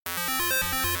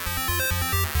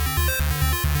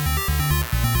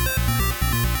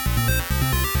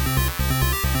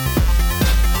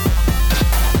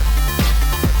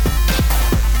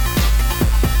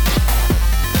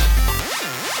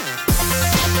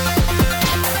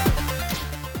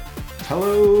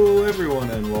Hello,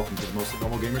 everyone, and welcome to the Mostly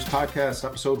Normal Gamers Podcast,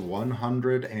 episode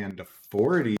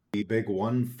 140, big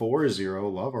 140,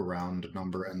 love a round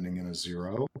number ending in a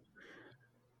zero.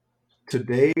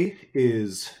 Today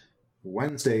is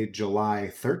Wednesday, July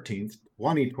 13th,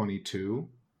 2022.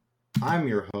 I'm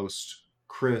your host,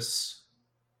 Chris,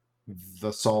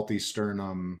 the Salty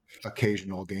Sternum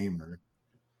Occasional Gamer.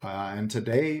 And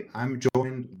today I'm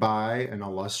joined by an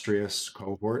illustrious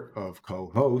cohort of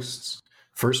co-hosts.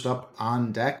 First up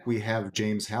on deck, we have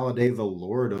James Halliday, the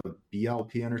Lord of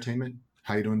BLP Entertainment.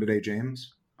 How you doing today,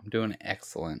 James? I'm doing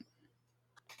excellent.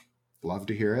 Love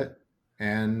to hear it.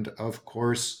 And of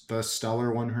course, the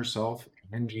stellar one herself,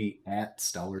 Angie at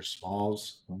Stellar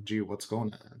Smalls. Angie, what's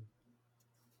going on?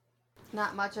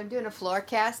 Not much. I'm doing a floor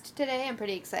cast today. I'm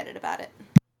pretty excited about it.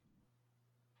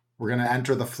 We're going to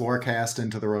enter the Floorcast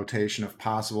into the rotation of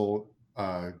possible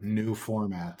new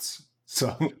formats.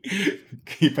 So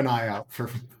keep an eye out for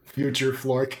future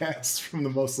Floorcasts from the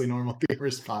Mostly Normal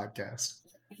Gamers podcast.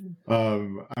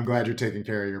 I'm glad you're taking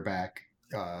care of your back.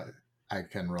 I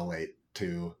can relate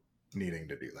to needing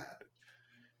to do that.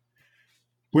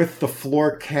 With the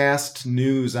Floorcast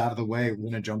news out of the way, we're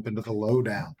going to jump into the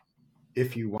lowdown.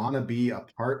 If you want to be a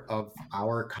part of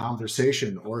our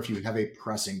conversation, or if you have a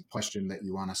pressing question that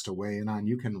you want us to weigh in on,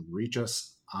 you can reach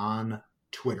us on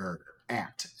Twitter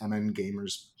at MN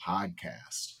Gamers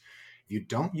Podcast. If you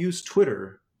don't use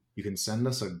Twitter, you can send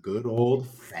us a good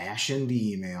old-fashioned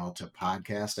email to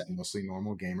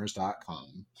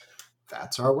podcast@mostlynormalgamers.com.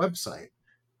 That's our website.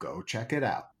 Go check it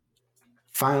out.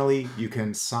 Finally, you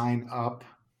can sign up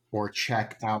or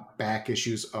check out back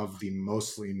issues of the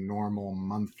Mostly Normal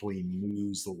monthly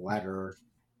newsletter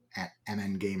at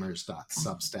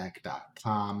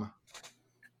mngamers.substack.com.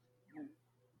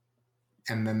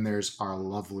 And then there's our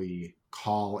lovely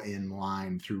call-in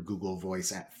line through Google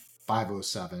Voice at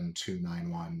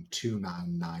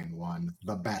 507-291-2991,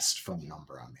 the best phone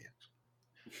number on the internet.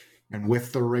 And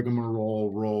with the rigmarole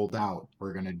rolled out,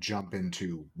 we're going to jump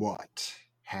into what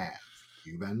have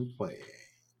you been playing?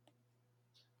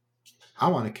 I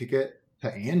want to kick it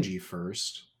to Angie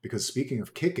first, because speaking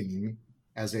of kicking,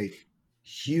 as a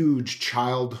huge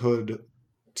childhood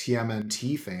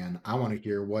TMNT fan, I want to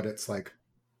hear what it's like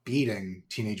beating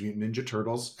Teenage Mutant Ninja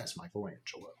Turtles as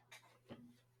Michelangelo.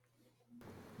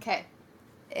 Okay.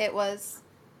 It was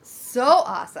so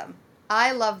awesome.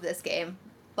 I love this game.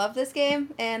 Love this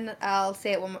game, and I'll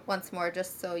say it once more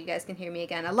just so you guys can hear me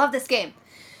again. I love this game.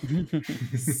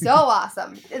 So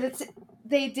awesome.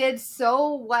 They did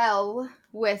so well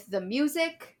with the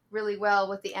music, really well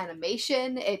with the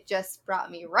animation. It just brought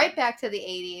me right back to the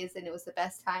 80s, and it was the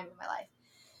best time of my life,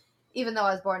 even though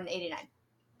I was born in 89.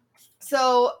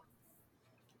 So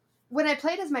when I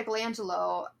played as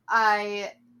Michelangelo,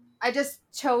 I just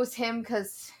chose him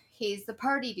because he's the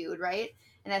party dude, right?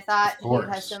 And I thought he would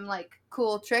have some like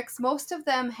cool tricks. Most of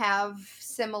them have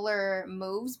similar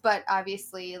moves, but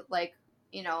obviously, like,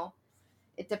 you know,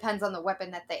 it depends on the weapon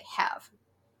that they have.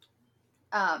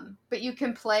 But you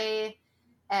can play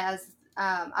as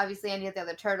obviously any of the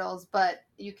other turtles, but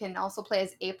you can also play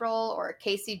as April or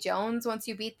Casey Jones. Once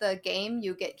you beat the game,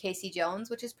 you get Casey Jones,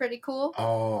 which is pretty cool.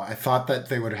 Oh, I thought that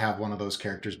they would have one of those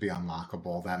characters be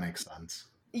unlockable. That makes sense.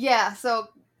 Yeah, so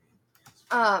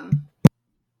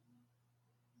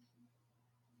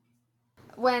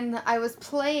when I was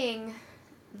playing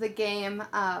the game,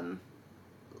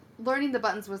 learning the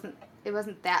buttons wasn't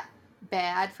that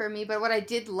bad for me, but what I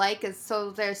did like is, so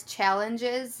there's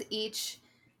challenges each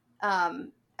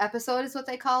episode is what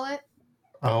they call it.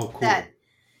 Oh, cool.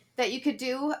 That you could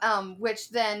do, which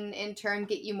then in turn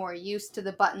get you more used to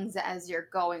the buttons as you're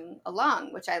going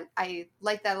along, which I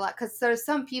like that a lot, because there's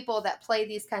some people that play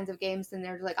these kinds of games and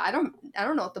they're like, I don't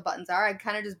know what the buttons are. I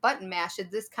kind of just button mash it.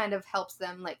 This kind of helps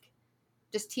them, like,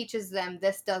 just teaches them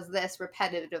this does this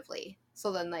repetitively.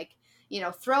 So then, like, you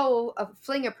know,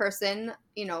 fling a person,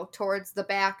 you know, towards the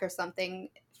back or something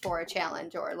for a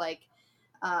challenge, or like,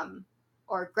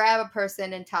 or grab a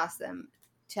person and toss them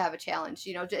to have a challenge.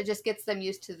 You know, it just gets them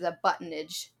used to the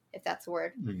buttonage, if that's a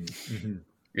word. Mm-hmm.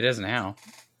 It is now.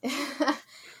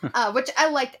 Which I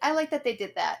liked. I like that they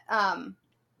did that.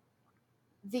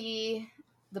 The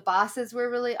bosses were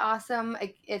really awesome.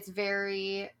 It's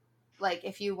very, like,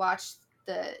 if you watched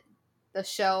the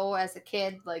show as a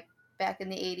kid, like back in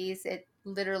the 80s, it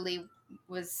literally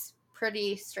was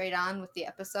pretty straight on with the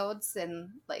episodes and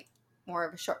like more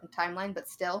of a shortened timeline, but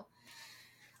still.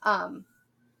 Man,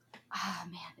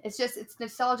 it's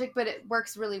nostalgic, but it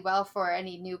works really well for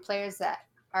any new players that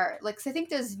are like, 'cause I think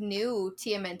there's new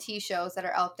TMNT shows that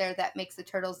are out there that makes the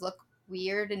turtles look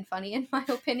weird and funny, in my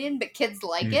opinion, but kids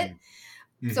like it.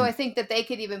 So I think that they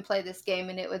could even play this game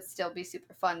and it would still be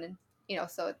super fun, and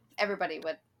so everybody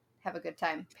would have a good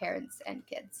time, parents and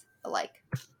kids alike.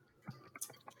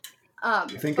 I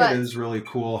think it is really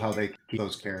cool how they keep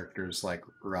those characters like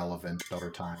relevant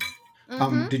over time.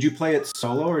 Did you play it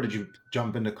solo or did you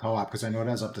jump into co-op? Because I know it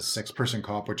has up to 6-person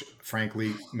co-op, which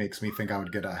frankly makes me think I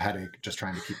would get a headache just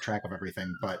trying to keep track of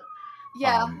everything. But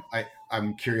yeah,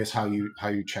 I'm curious how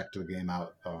you checked the game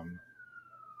out.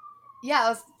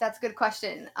 Yeah, that's a good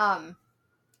question.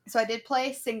 So I did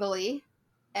play singly,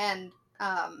 and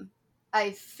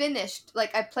I finished,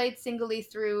 I played singly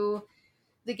through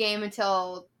the game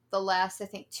until the last, I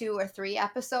think, 2 or 3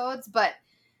 episodes, but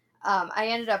I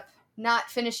ended up not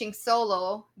finishing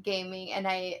solo gaming, and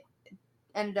I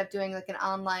ended up doing an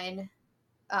online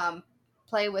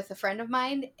play with a friend of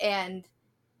mine, and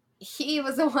he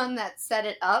was the one that set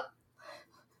it up,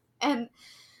 and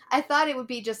I thought it would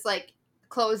be just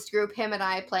closed group, him and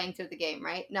I playing through the game,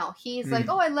 right? No, he's like,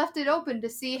 oh, I left it open to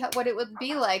see what it would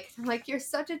be like. I'm like, you're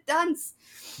such a dunce.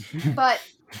 But,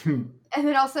 and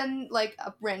then all of a sudden,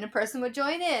 a random person would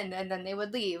join in, and then they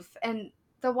would leave. And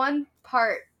the one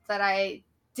part that I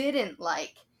didn't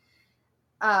like,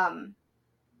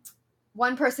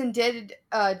 one person did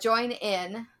join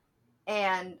in,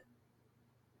 and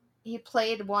he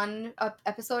played one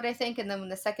episode, I think, and then when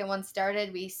the second one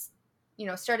started, we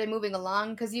started moving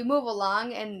along, because you move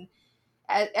along and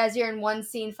as you're in one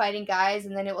scene fighting guys,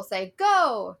 and then it will say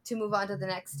go to move on to the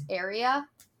next area,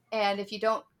 and if you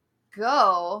don't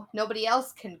go, nobody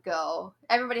else can go.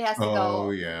 Everybody has to go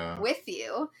with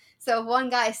you. So if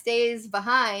one guy stays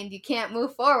behind, you can't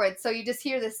move forward, so you just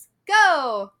hear this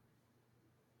go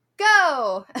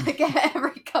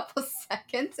every couple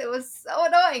seconds. It was so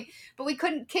annoying, but we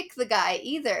couldn't kick the guy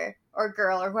either, or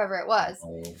girl, or whoever it was.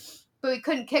 But we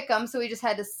couldn't kick them, so we just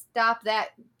had to stop that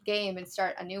game and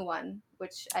start a new one,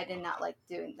 which I did not like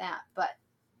doing that. But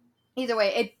either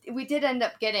way, we did end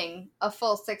up getting a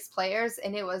full 6 players,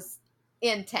 and it was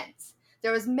intense.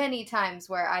 There was many times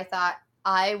where I thought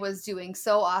I was doing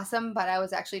so awesome, but I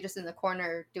was actually just in the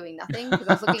corner doing nothing because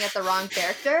I was looking at the wrong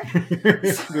character.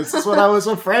 This is what I was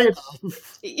afraid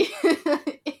of.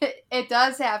 It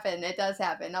does happen. It does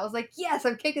happen. I was like, yes,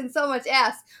 I'm kicking so much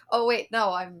ass. Oh, wait,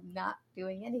 no, I'm not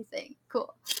doing anything.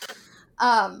 Cool.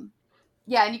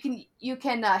 Yeah, and you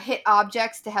can hit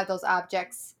objects to have those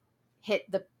objects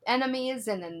hit the enemies,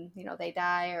 and then, they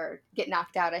die or get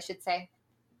knocked out, I should say,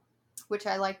 which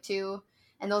I like too.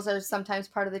 And those are sometimes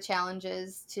part of the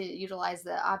challenges to utilize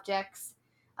the objects.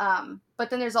 But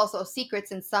then there's also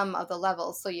secrets in some of the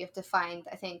levels, so you have to find,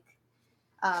 I think,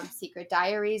 secret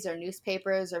diaries or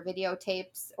newspapers or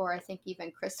videotapes, or I think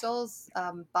even crystals,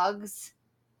 bugs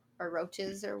or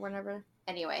roaches or whatever.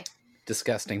 Anyway,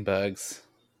 disgusting bugs.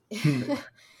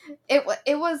 It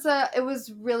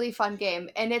was really fun game,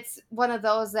 and it's one of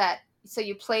those that, so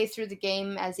you play through the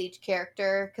game as each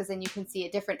character, because then you can see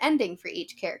a different ending for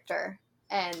each character.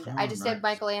 And I just did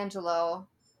Michelangelo,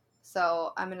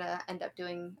 so I'm gonna end up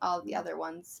doing all the other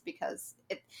ones, because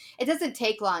it doesn't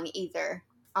take long either,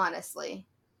 honestly.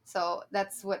 So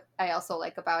that's what I also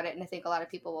like about it, and I think a lot of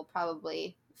people will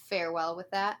probably fare well with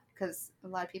that, because a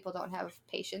lot of people don't have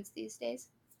patience these days.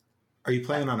 Are you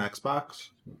playing on Xbox?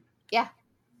 Yeah.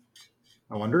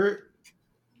 I wonder,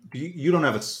 you don't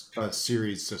have a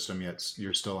series system yet.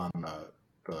 You're still on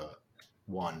the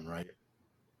one, right?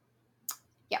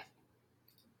 Yeah.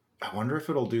 I wonder if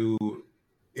it'll do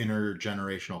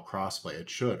intergenerational crossplay. It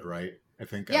should, right? I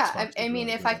think. Yeah, I mean,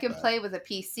 if I can play with a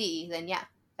PC, then yeah.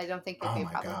 I don't think it'd be a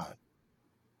problem. Oh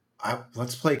my god.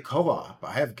 Let's play co-op.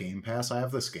 I have Game Pass. I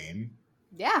have this game.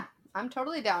 Yeah, I'm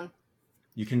totally down.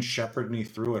 You can shepherd me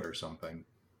through it or something.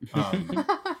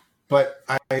 But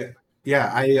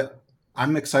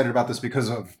I'm excited about this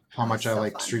because of how much I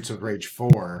like Streets of Rage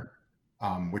 4,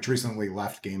 which recently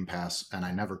left Game Pass, and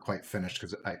I never quite finished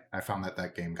because I found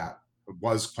that game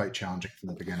was quite challenging from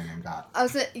the beginning and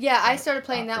I started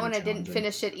playing that one. I didn't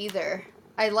finish it either.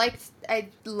 I liked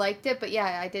it, but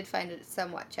yeah, I did find it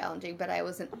somewhat challenging, but I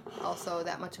wasn't also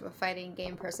that much of a fighting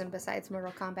game person besides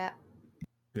Mortal Kombat.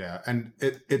 Yeah, and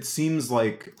it seems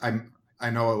like I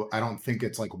know I don't think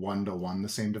it's like 1-to-1 the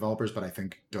same developers, but I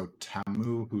think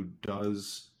Dotemu,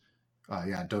 who's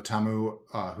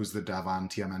the dev on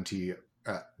TMNT,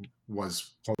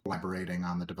 was collaborating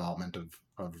on the development of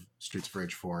Streets of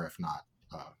Rage 4, if not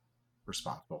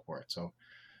responsible for it. So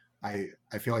I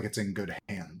feel like it's in good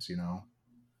hands,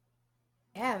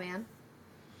 Yeah, man.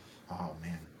 Oh,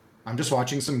 man. I'm just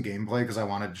watching some gameplay because I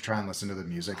wanted to try and listen to the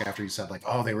music after you said,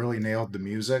 they really nailed the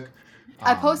music.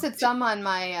 I posted some on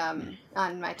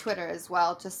my Twitter as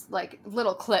well, just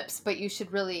little clips, but you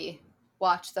should really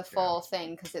watch the full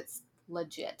thing because it's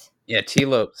legit. Yeah, T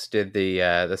Lopes did the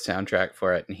soundtrack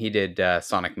for it, and he did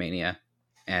Sonic Mania,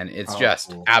 and it's Oh,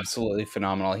 just cool. absolutely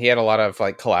phenomenal. He had a lot of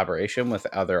like collaboration with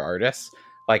other artists.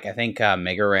 Like I think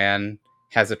Mega Ran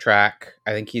has a track.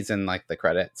 I think he's in like the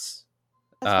credits.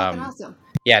 That's fucking awesome.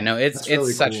 Yeah, no, That's it's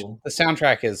really such cool. the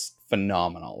soundtrack is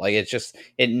phenomenal. Like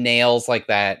it nails like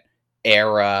that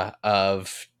era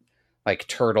of like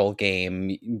turtle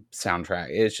game soundtrack.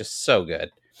 It's just so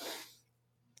good.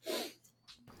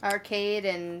 Arcade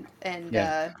and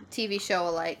Yeah. TV show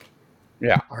alike.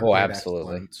 Yeah. Oh, Arcade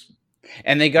absolutely. excellence.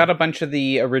 And they got a bunch of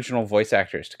the original voice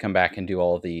actors to come back and do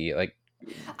all the like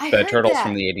I the heard turtles that.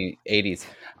 from the 80s.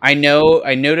 I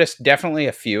noticed definitely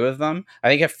a few of them. I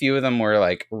think a few of them were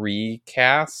like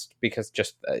recast because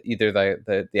just either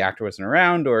the actor wasn't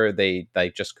around or they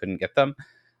just couldn't get them.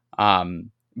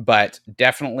 But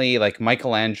definitely like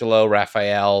Michelangelo,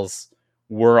 Raphael's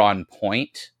were on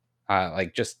point.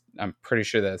 Like just I'm pretty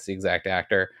sure that's the exact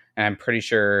actor, and I'm pretty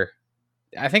sure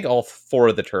I think all four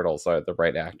of the turtles are the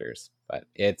right actors. But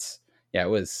it's I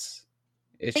think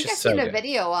I've just so seen a good.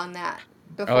 video on that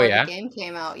Oh before the yeah. game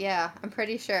came out. Yeah, I'm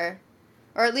pretty sure.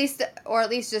 Or at least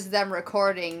just them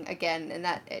recording again, and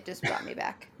that it just brought me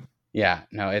back. Yeah,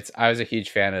 no, I was a huge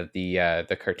fan of the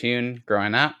cartoon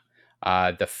growing up.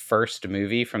 The first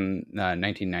movie from the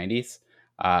 1990s.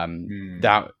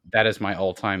 That is my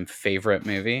all-time favorite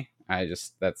movie. I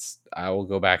will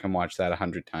go back and watch that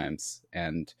 100 times.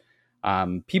 And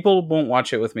people won't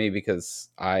watch it with me because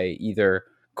I either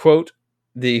quote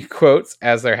the quotes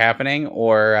as they're happening,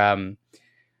 or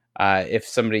if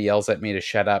somebody yells at me to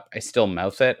shut up, I still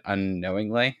mouth it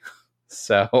unknowingly.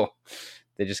 So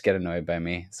they just get annoyed by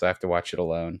me, so I have to watch it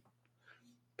alone.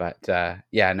 But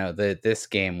yeah, no, this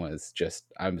game was just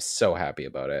I'm so happy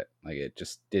about it. Like it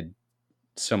just did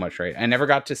so much right. I never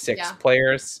got to 6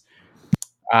 players,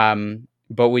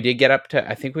 but we did get up to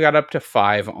I think we got up to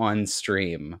 5 on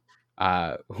stream.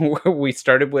 We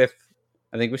started with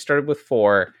I think we started with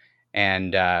 4,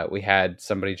 and we had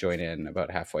somebody join in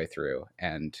about halfway through,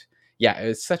 and yeah, it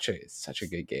was such a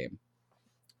good game.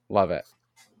 Love it.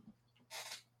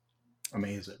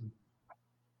 Amazing.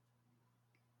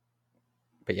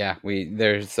 But yeah,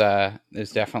 there's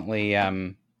definitely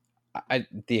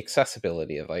the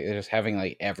accessibility of like just having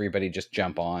like everybody just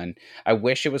jump on. I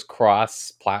wish it was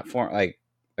cross platform, like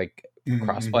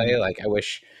crossplay. Like I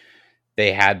wish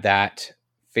they had that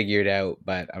figured out,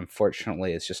 but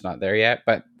unfortunately it's just not there yet.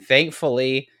 But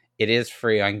thankfully it is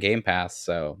free on Game Pass,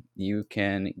 so you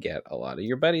can get a lot of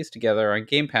your buddies together on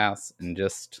Game Pass and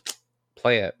just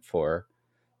play it for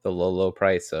the low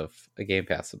price of a Game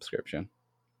Pass subscription.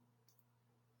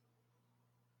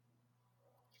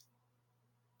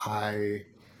 I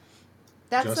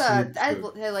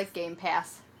like Game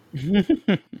Pass.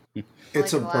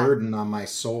 It's a burden on my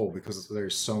soul because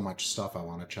there's so much stuff I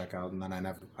want to check out, and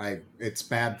then it's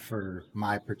bad for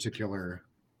my particular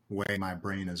way my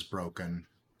brain is broken.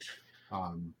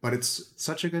 But it's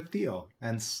such a good deal,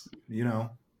 and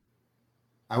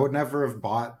I would never have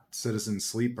bought Citizen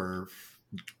Sleeper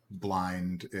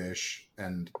blind-ish,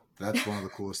 and that's one of the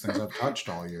coolest things I've touched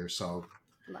all year. So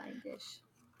blind-ish.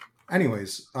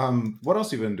 Anyways, what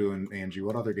else have you been doing, Angie?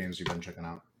 What other games have you been checking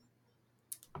out?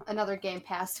 Another Game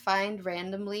Pass find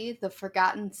randomly, The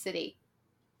Forgotten City.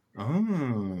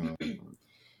 Oh.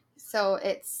 So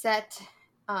it's set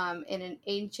in an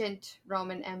ancient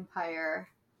Roman Empire,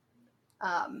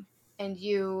 and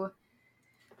you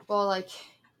wake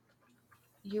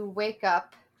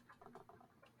up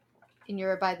and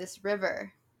you're by this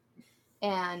river,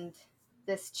 and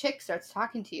this chick starts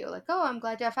talking to you like, "Oh, I'm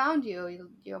glad I found you.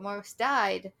 You almost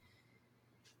died."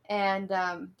 And so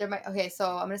I'm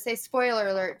going to say spoiler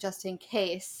alert just in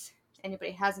case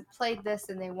anybody hasn't played this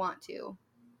and they want to.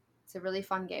 It's a really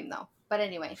fun game though. But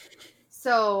anyway,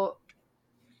 so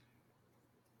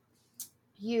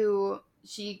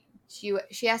she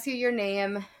asks you your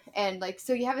name, and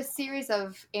so you have a series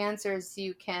of answers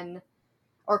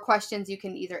or questions you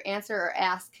can either answer or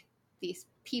ask these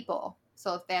people.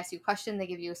 So if they ask you a question, they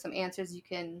give you some answers you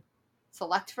can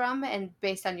select from, and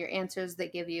based on your answers, they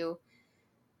give you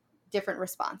different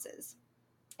responses.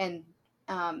 And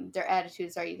their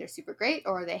attitudes are either super great,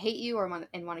 or they hate you, or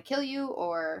want to kill you,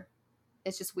 or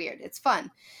it's just weird. It's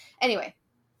fun. Anyway,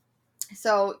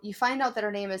 so you find out that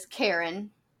her name is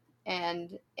Karen,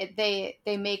 and they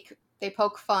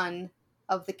poke fun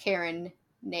of the Karen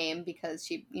name because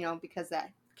because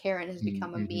that Karen has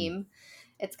become a meme.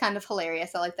 It's kind of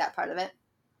hilarious. I like that part of it.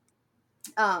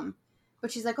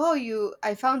 But she's like, "Oh,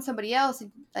 I found somebody else.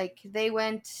 Like they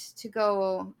went to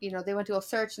go, they went to a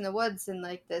search in the woods, and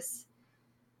like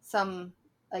some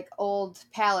like old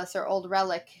palace or old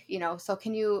relic, so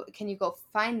can you go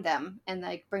find them and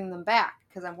like bring them back,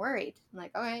 because I'm worried. I'm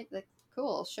like, all right, like,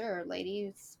 cool, sure, lady.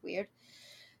 It's weird.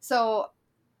 So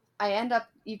I end up,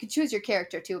 you could choose your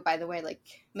character too, by the way, like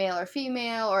male or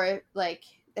female, or like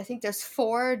I think there's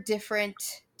 4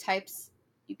 different types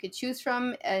you could choose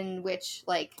from, in which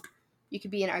like you could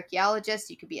be an archaeologist,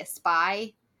 you could be a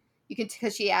spy, you could,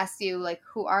 because she asks you like,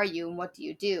 who are you and what do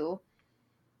you do,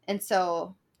 and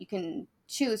so you can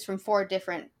choose from 4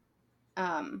 different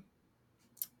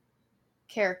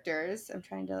characters.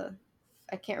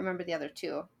 I can't remember the other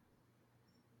 2.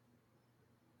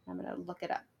 I'm gonna look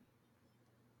it up.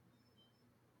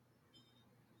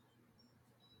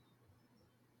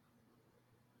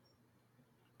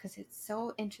 Because it's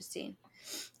so interesting.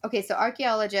 Okay, so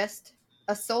archaeologist,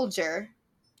 a soldier,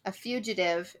 a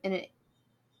fugitive, and an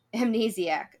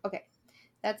amnesiac. Okay,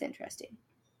 that's interesting.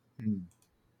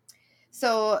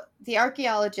 So the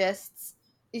archaeologists,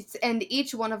 and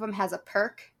each one of them has a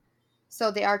perk.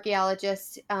 So the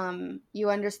archaeologist, you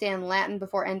understand Latin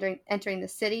before entering the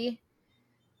city,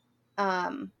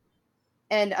 and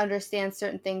understand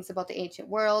certain things about the ancient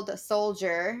world. A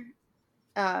soldier,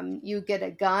 you get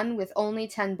a gun with only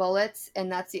 10 bullets,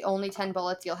 and that's the only 10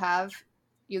 bullets you'll have.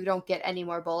 You don't get any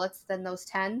more bullets than those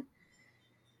 10.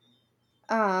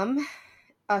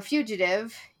 A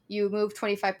fugitive, you move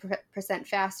 25%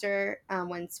 faster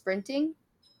when sprinting.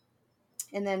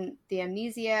 And then the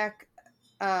amnesiac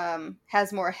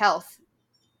has more health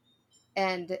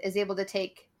and is able to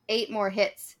take 8 more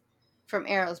hits from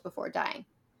arrows before dying.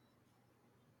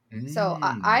 So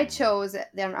I chose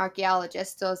an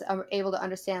archaeologist, so I was able to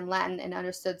understand Latin and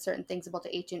understood certain things about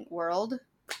the ancient world.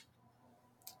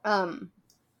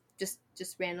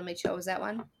 Just randomly chose that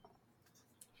one.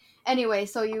 Anyway,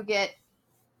 so you get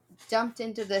dumped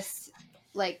into this,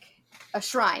 like, a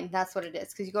shrine. That's what it is,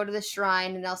 because you go to this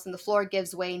shrine and else the floor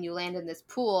gives way and you land in this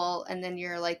pool, and then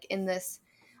you're like in this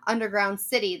underground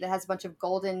city that has a bunch of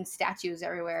golden statues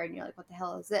everywhere, and you're like, what the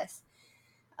hell is this?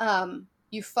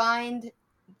 You find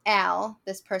Al,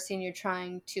 this person you're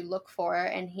trying to look for,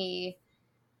 and he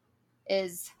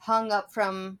is hung up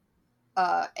from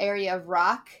an area of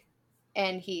rock,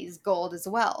 and he's gold as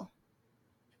well.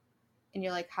 And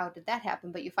you're like, how did that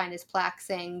happen? But you find his plaque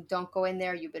saying, don't go in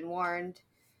there, you've been warned.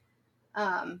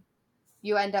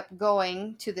 You end up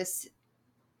going to this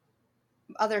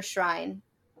other shrine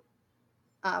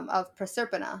of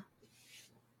Proserpina,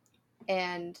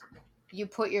 and you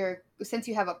put since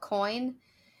you have a coin,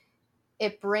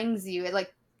 it brings you, it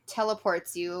like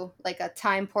teleports you like a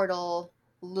time portal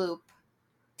loop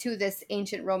to this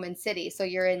ancient Roman city. So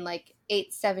you're in like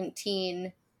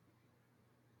 817,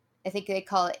 I think they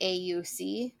call it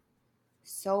AUC.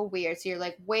 So weird. So you're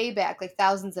like way back, like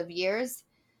thousands of years.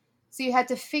 So you had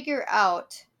to figure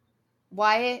out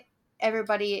why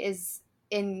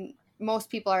most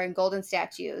people are in golden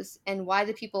statues and why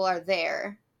the people are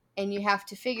there. And you have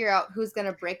to figure out who's going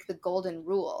to break the golden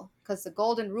rule. Because the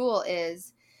golden rule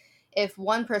is, if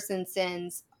one person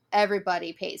sins,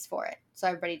 everybody pays for it. So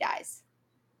everybody dies.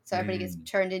 So everybody gets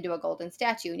turned into a golden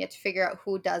statue. And you have to figure out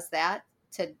who does that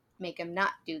to make him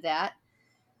not do that.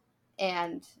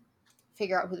 And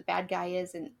figure out who the bad guy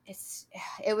is. And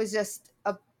it was just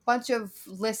a bunch of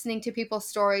listening to people's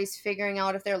stories, figuring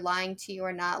out if they're lying to you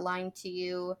or not lying to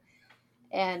you,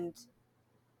 and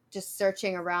just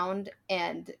searching around.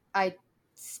 And I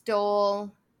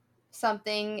stole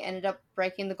something, ended up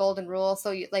breaking the golden rule.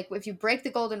 So if you break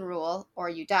the golden rule or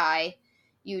you die,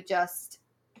 you just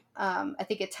I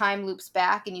think it time loops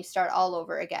back and you start all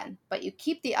over again. But you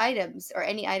keep the items, or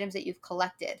any items that you've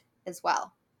collected as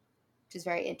well, which is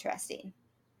very interesting.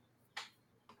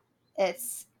 I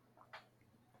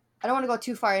don't want to go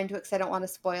too far into it because I don't want to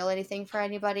spoil anything for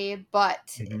anybody,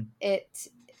 but it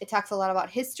talks a lot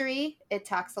about history. It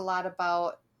talks a lot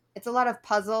about, it's a lot of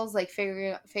puzzles, like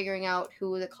figuring out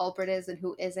who the culprit is and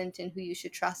who isn't, and who you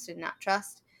should trust and not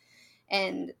trust.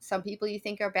 And some people you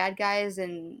think are bad guys,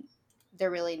 and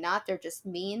they're really not. They're just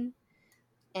mean.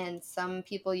 And some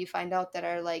people you find out that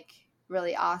are like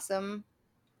really awesome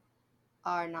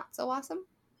are not so awesome.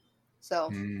 So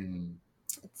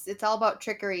it's all about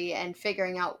trickery and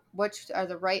figuring out which are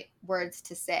the right words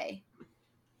to say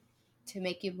to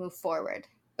make you move forward.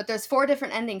 But there's 4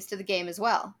 different endings to the game as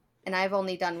well, and I've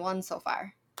only done 1 so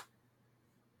far.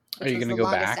 Are you going to go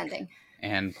back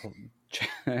and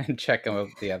check out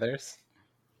the others?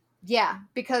 Yeah,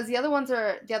 because the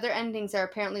other endings are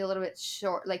apparently a little bit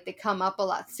short. Like, they come up a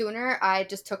lot sooner. I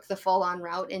just took the full-on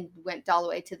route and went all the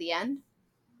way to the end.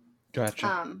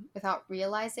 Gotcha. Without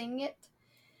realizing it.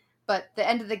 But the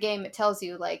end of the game, it tells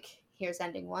you, like, here's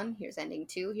ending 1, here's ending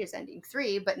 2, here's ending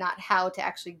 3, but not how to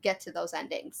actually get to those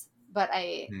endings. But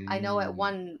I know at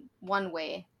one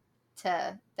way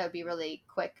that would be really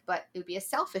quick, but it would be a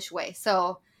selfish way.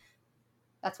 So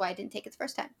that's why I didn't take it the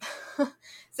first time.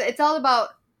 So it's all about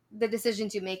the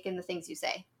decisions you make and the things you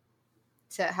say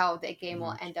to how the game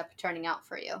will end up turning out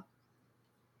for you.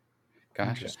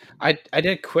 Gotcha. I did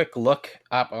a quick look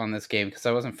up on this game because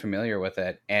I wasn't familiar with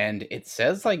it, and it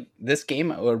says like this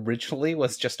game originally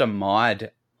was just a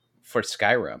mod for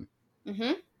Skyrim,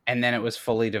 and then it was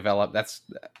fully developed.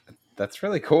 That's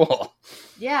really cool.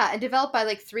 Yeah, and developed by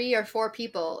like 3 or 4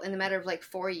 people in the matter of like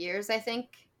 4 years, I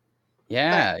think.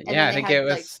 Yeah, I think it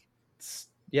was.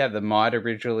 Like, the mod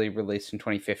originally released in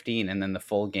 2015, and then the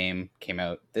full game came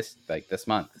out this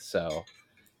month. So,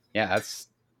 yeah, that's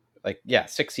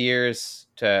 6 years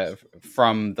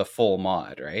from the full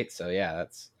mod, right? So yeah,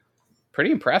 that's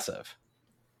pretty impressive.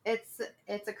 It's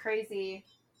crazy,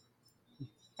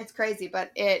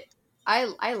 but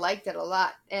I liked it a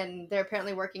lot, and they're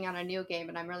apparently working on a new game,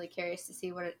 and I'm really curious to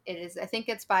see what it is. I think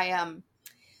it's by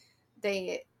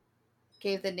they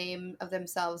gave the name of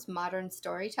themselves Modern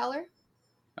Storyteller.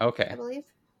 Okay, I believe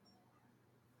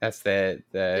that's the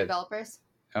developers.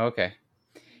 Okay.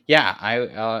 Yeah,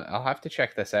 I'll have to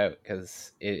check this out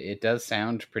because it does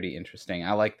sound pretty interesting.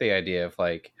 I like the idea of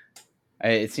like,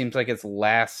 it seems like it's a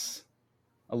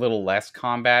little less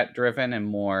combat driven and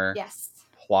more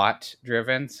plot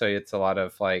driven. So it's a lot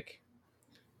of like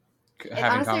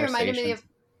having conversations.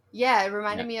 It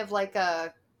reminded me of like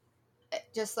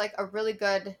just like a really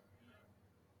good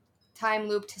time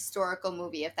looped historical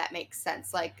movie, if that makes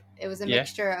sense. Like it was a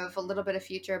mixture of a little bit of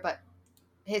future, but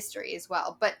history as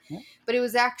well, but it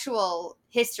was actual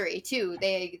history too.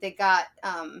 They got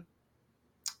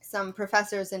some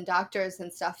professors and doctors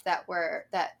and stuff that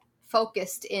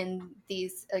focused in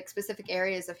these like specific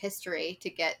areas of history to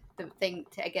get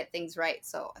things right.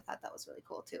 So I thought that was really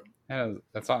cool too. Yeah,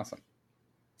 that's awesome.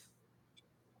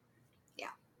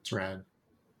 Yeah, it's rad.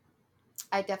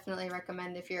 I definitely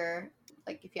recommend if you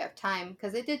have time,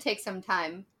 because it did take some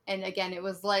time, and again, it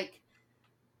was like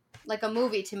a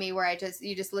movie to me, where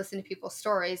you just listen to people's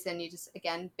stories, and you just,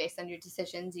 again, based on your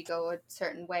decisions, you go a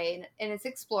certain way, and it's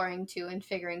exploring too and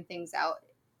figuring things out.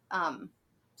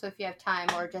 So if you have time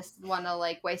or just want to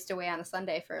like waste away on a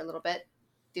Sunday for a little bit,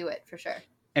 do it for sure.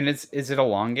 And is it a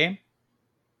long game?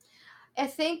 I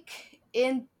think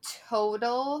in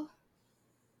total,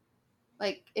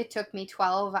 like it took me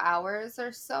 12 hours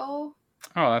or so.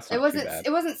 Oh, that's not too bad.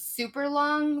 It wasn't super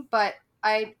long, but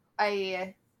I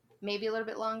maybe a little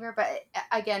bit longer, but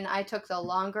again, I took the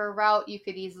longer route. You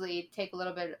could easily take a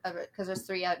little bit of it because there's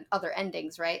 3 other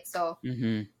endings, right? So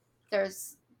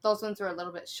those ones were a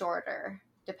little bit shorter,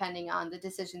 depending on the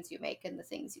decisions you make and the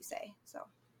things you say. So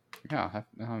yeah,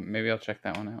 maybe I'll check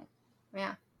that one out.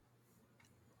 Yeah.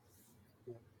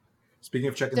 Speaking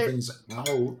of checking things out,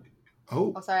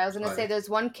 sorry, I was going to say there's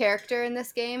one character in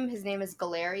this game. His name is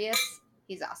Galerius.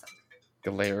 He's awesome.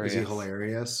 Galerius. Is he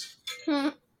hilarious?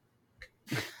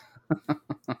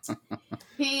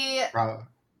 He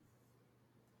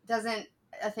doesn't,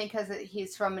 I think because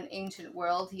he's from an ancient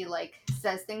world, he like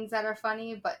says things that are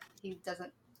funny, but he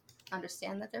doesn't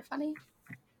understand that they're funny.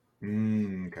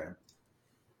 Okay.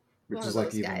 Which is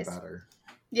like even better.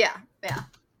 Yeah.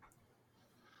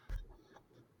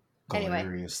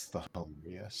 Galerius the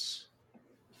hilarious.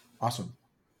 Awesome.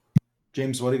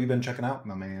 James, what have you been checking out,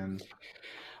 my man?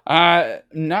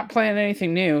 Not playing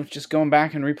anything new, just going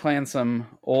back and replaying some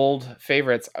old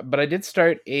favorites. But I did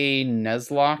start a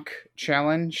Nuzlocke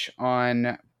challenge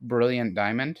on Brilliant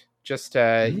Diamond. Just,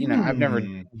 I've never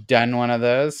done one of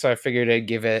those, so I figured I'd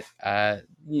give it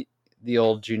the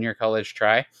old junior college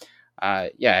try.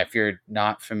 If you're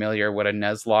not familiar what a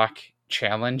Nuzlocke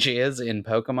challenge is in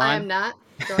Pokemon. I'm not.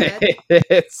 Go ahead.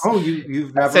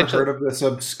 You've never heard of this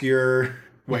obscure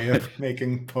way of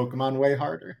making Pokemon way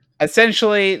harder?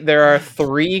 Essentially, there are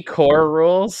 3 core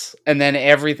rules, and then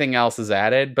everything else is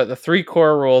added. But the 3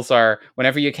 core rules are,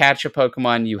 whenever you catch a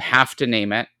Pokemon, you have to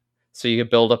name it, so you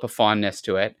can build up a fondness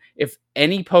to it. If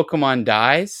any Pokemon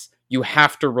dies, you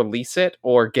have to release it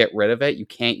or get rid of it. You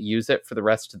can't use it for the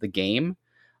rest of the game,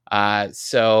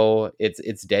 so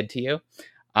it's dead to you.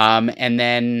 And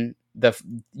then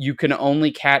you can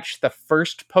only catch the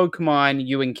first Pokemon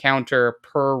you encounter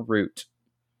per route,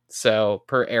 so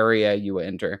per area you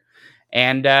enter.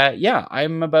 And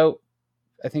I'm about,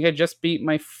 I think I just beat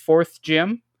my 4th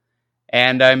gym,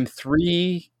 and I'm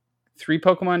 3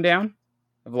 Pokemon down.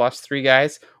 I've lost 3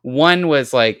 guys. One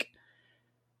was like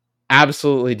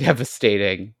absolutely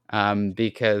devastating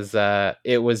because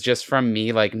it was just from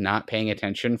me like not paying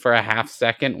attention for a half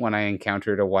second when I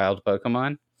encountered a wild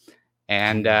Pokemon.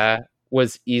 and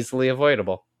was easily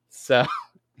avoidable. So,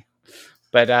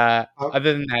 but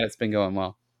other than that, it's been going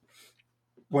well.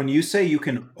 When you say you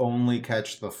can only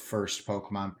catch the first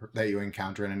Pokemon that you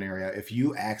encounter in an area, if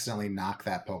you accidentally knock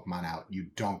that Pokemon out, you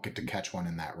don't get to catch one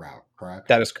in that route, correct?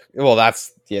 That is, well,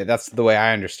 that's the way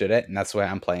I understood it, and that's the way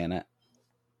I'm playing it.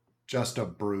 Just a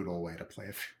brutal way to play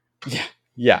it.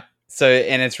 Yeah. So,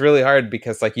 and it's really hard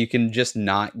because like you can just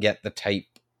not get the type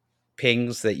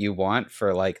pings that you want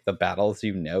for like the battles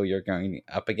you're going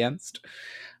up against.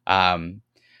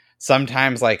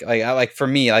 Sometimes like for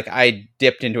me, like I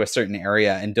dipped into a certain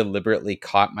area and deliberately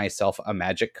caught myself a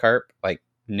Magikarp, like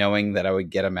knowing that I would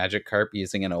get a Magikarp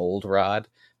using an old rod,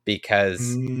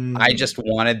 because I just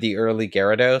wanted the early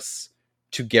Gyarados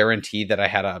to guarantee that I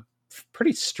had a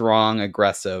pretty strong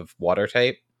aggressive water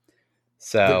type.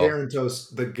 So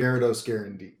the Gyarados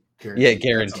guarantee. Yeah,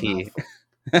 guarantee.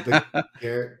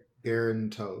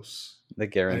 Gyarados. The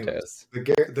Gyarados. Anyways,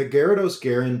 the Gyarados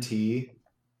guarantee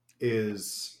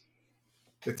is,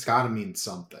 it's got to mean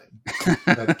something.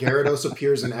 That Gyarados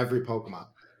appears in every Pokemon.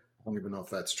 I don't even know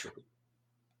if that's true.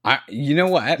 You know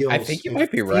what? I think you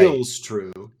might be right. Feels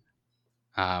true.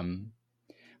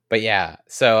 But yeah,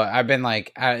 so I've been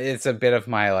like, it's a bit of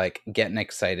my like getting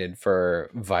excited for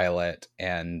Violet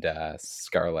and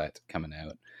Scarlet coming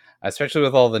out, especially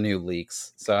with all the new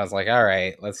leaks. So I was like, all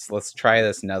right, let's try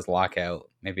this Nuzlocke out.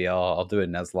 Maybe I'll do a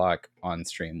Nuzlocke on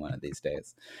stream one of these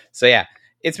days. So yeah,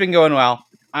 it's been going well.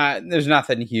 There's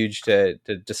nothing huge to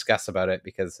discuss about it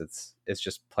because it's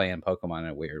just playing Pokemon in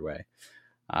a weird way.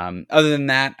 Other than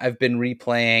that, I've been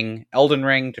replaying Elden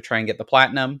Ring to try and get the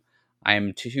platinum.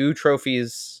 I'm 2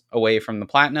 trophies away from the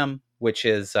platinum, which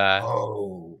is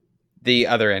the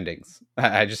other endings.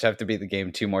 I just have to beat the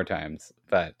game 2 more times.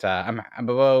 But I'm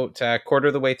about a quarter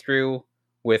of the way through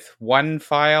with one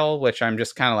file, which I'm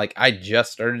just kind of like, I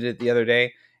just started it the other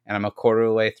day, and I'm a quarter of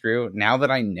the way through. Now that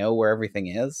I know where everything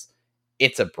is,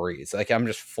 it's a breeze. Like, I'm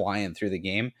just flying through the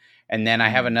game. And then I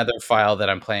have another file that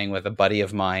I'm playing with a buddy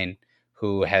of mine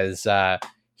who has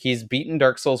he's beaten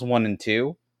Dark Souls 1 and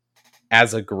 2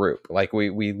 as a group. Like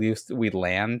we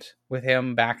land with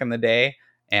him back in the day,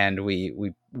 and we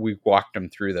walked him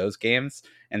through those games,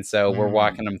 and so we're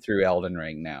walking him through Elden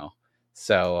Ring now.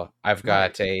 So I've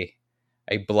got a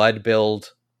blood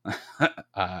build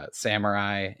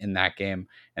samurai in that game,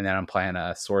 and then I'm playing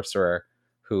a sorcerer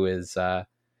who is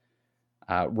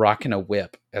rocking a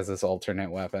whip as his alternate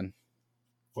weapon.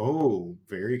 Oh,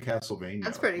 very Castlevania.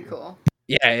 That's pretty cool.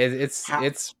 Yeah, it's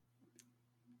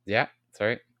yeah.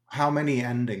 Sorry. How many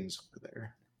endings are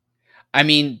there? I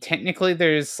mean, technically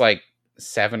there's like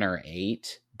 7 or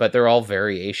 8, but they're all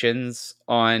variations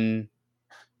on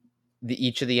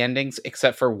each of the endings,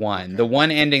 except for one. Okay. The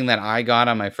one ending that I got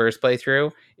on my first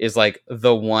playthrough is like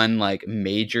the one like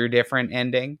major different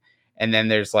ending, and then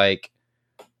there's like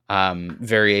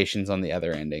variations on the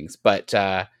other endings. But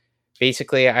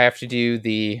basically, I have to do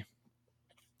the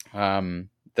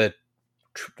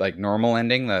like normal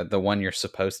ending, the one you're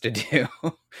supposed to do,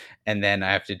 and then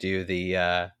I have to do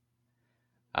the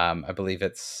I believe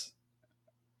it's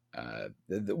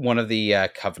one of the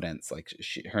covenants. Like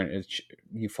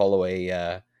you follow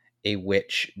a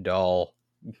witch doll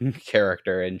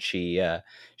character, and she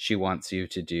wants you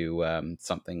to do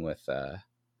something with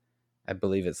I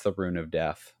believe it's the Rune of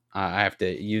Death. I have to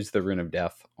use the Rune of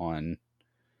Death on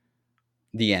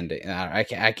the ending. I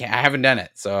haven't done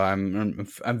it, so I'm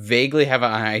vaguely have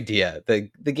an idea.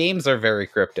 The games are very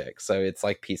cryptic, so it's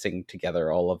like piecing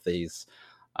together all of these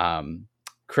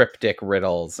cryptic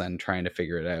riddles and trying to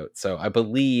figure it out. So I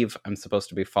believe I'm supposed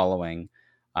to be following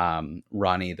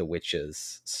Ronnie the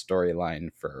Witch's storyline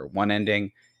for one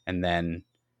ending, and then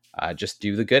just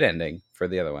do the good ending for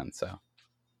the other one. So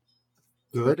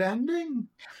good ending?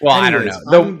 Well, anyways, I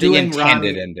don't know. The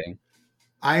intended ending.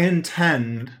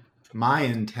 My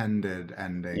intended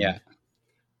ending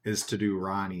is to do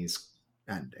Ronnie's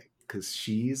ending, because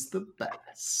she's the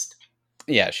best.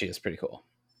 Yeah, she is pretty cool.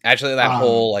 Actually, that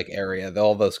whole like area,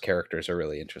 all those characters are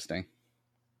really interesting.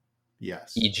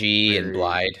 Yes. E.G. and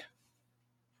Blyde.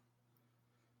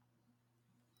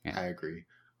 Yeah. I agree.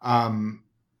 I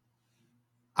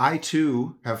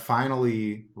too have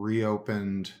finally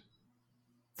reopened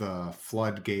the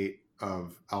floodgate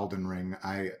of Elden Ring.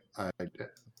 I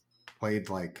played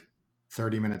like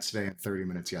 30 minutes today and 30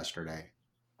 minutes yesterday,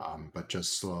 but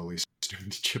just slowly starting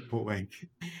to chip away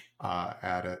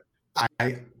at it.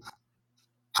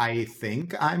 I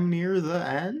think I'm near the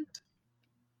end.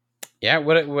 Yeah,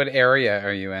 what area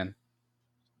are you in?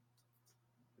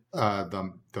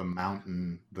 The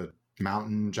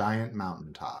mountain giant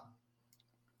mountaintop.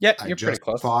 Yeah, you're pretty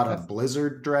close. I fought a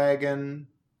blizzard dragon.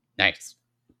 Nice.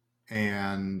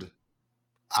 and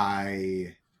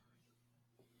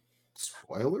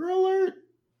spoiler alert,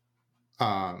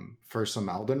 for some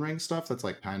Elden Ring stuff that's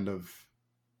like kind of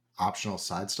optional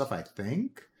side stuff, I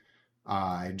think.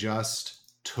 I just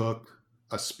took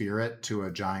a spirit to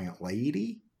a giant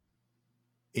lady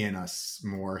in a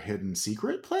more hidden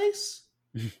secret place.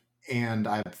 And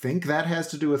I think that has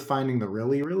to do with finding the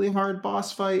really, really hard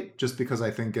boss fight, just because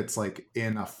I think it's like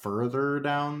in a further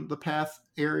down the path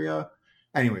area.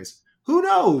 Anyways, who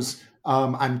knows?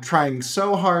 I'm trying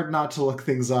so hard not to look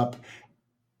things up.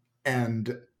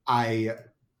 And I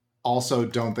also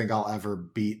don't think I'll ever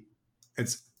beat...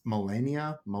 It's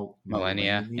Malenia?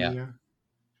 Malenia, yeah.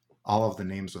 All of the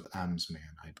names with M's, man.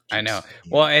 I know.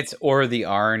 Well, it's or the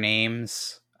R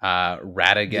names,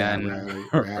 Radagon,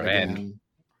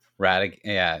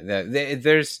 Radagon.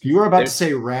 There's. You were about to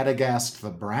say Radagast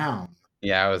the Brown.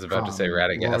 Yeah, I was about to say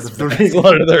Radagast.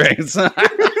 Lord of the Rings.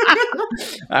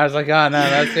 I was like, oh no,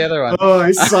 that's the other one. Oh,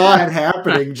 I saw it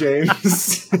happening,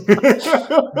 James.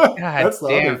 God that's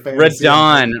damn.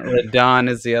 Radon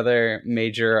is the other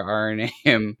major R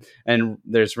name, and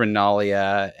there's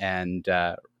Renalia and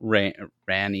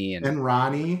Rani and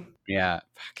Ronnie. Yeah,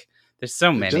 fuck. There's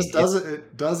so many.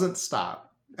 It doesn't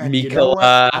stop. And Mikola. You know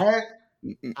what?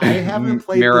 I haven't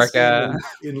played this game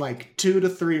in like 2 to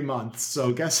 3 months,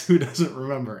 so guess who doesn't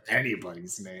remember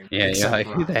anybody's name? Yeah, you're like,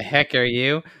 who the heck are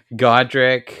you?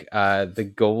 Godric,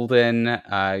 the Golden,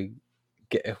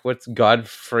 what's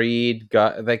Godfried?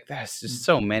 Like, there's just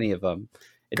so many of them.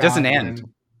 It doesn't end.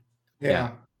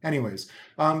 Yeah. Anyways,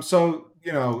 so,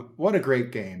 you know, what a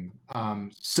great game.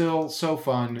 Still so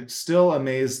fun. Still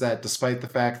amazed that despite the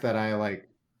fact that I like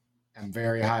am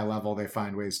very high level, they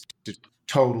find ways to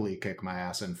totally kick my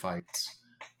ass in fights.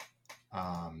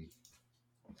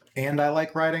 And I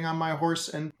like riding on my horse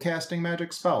and casting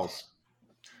magic spells.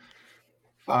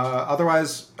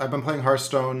 Otherwise, I've been playing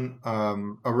Hearthstone.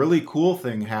 A really cool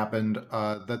thing happened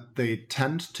that they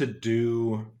tend to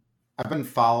do... I've been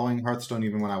following Hearthstone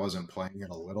even when I wasn't playing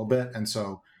it a little bit. And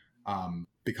so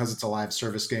because it's a live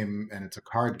service game and it's a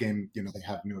card game, you know, they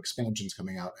have new expansions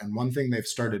coming out. And one thing they've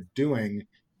started doing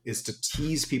is to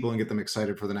tease people and get them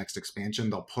excited for the next expansion.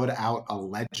 They'll put out a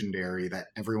legendary that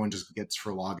everyone just gets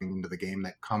for logging into the game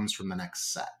that comes from the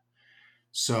next set.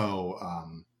 So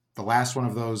the last one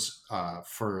of those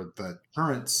for the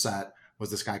current set was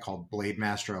this guy called Blade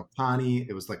Master Opani.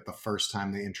 It was like the first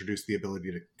time they introduced the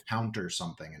ability to counter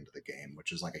something into the game,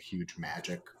 which is like a huge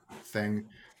magic thing,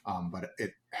 but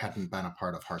it hadn't been a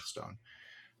part of Hearthstone.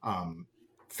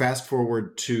 Fast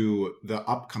forward to the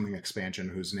upcoming expansion,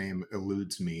 whose name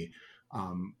eludes me,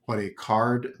 but a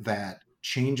card that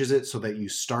changes it so that you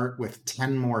start with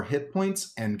 10 more hit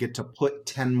points and get to put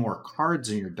 10 more cards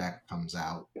in your deck comes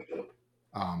out.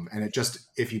 And it just,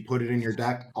 if you put it in your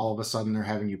deck, all of a sudden they're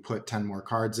having you put 10 more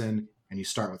cards in and you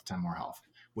start with 10 more health,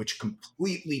 which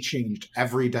completely changed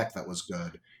every deck that was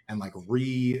good and like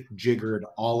rejiggered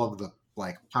all of the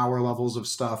like power levels of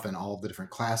stuff and all of the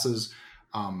different classes.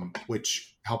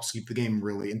 Which helps keep the game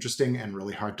really interesting and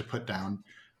really hard to put down.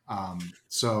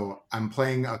 So I'm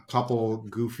playing a couple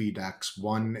goofy decks.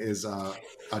 One is a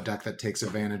deck that takes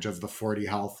advantage of the 40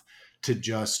 health to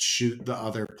just shoot the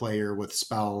other player with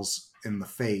spells in the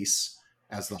face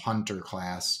as the hunter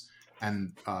class.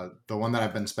 And the one that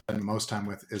I've been spending most time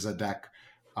with is a deck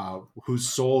whose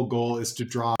sole goal is to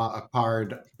draw a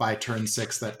card by turn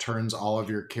 6 that turns all of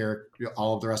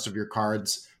the rest of your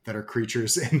cards that are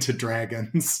creatures into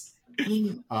dragons.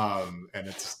 And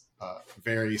it's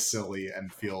very silly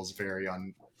and feels very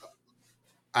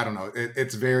I don't know.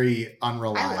 It's very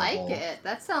unreliable. I like it.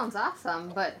 That sounds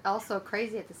awesome, but also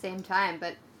crazy at the same time.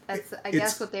 But that's, I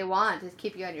guess, what they want is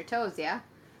keep you on your toes, yeah?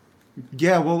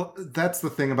 Yeah, well, that's the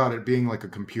thing about it being like a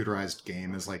computerized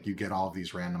game is like you get all of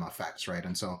these random effects, right?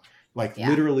 And so like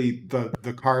literally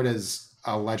the card is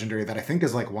a legendary that I think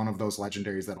is like one of those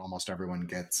legendaries that almost everyone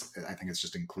gets. I think it's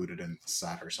just included in the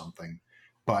set or something.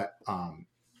 But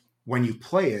when you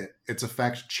play it, its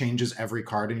effect changes every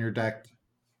card in your deck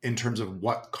in terms of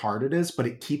what card it is, but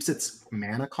it keeps its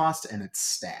mana cost and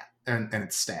its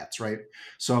stats, right?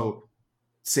 So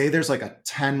say there's like a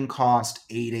 10 cost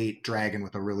 8/8 dragon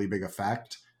with a really big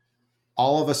effect.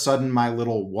 All of a sudden, my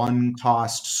little 1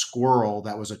 cost squirrel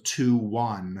that was a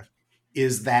 2/1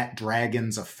 is that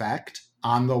dragon's effect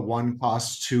on the 1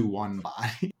 cost 2/1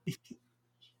 body.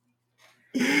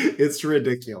 It's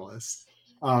ridiculous.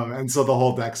 And so the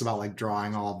whole deck's about like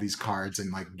drawing all of these cards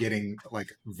and like getting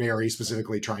like very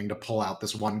specifically trying to pull out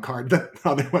this one card that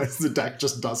otherwise the deck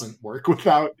just doesn't work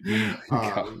without.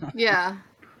 Yeah.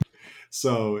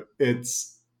 So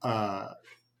it's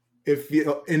if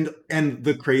you and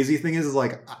the crazy thing is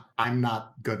like I'm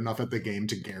not good enough at the game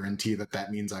to guarantee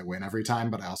that means I win every time,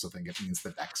 but I also think it means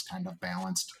the deck's kind of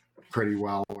balanced pretty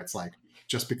well. It's like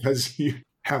just because you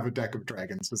have a deck of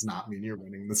dragons does not mean you're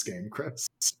winning this game, Chris.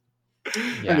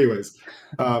 Yeah. Anyways,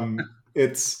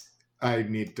 it's I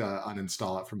need to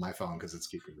uninstall it from my phone because it's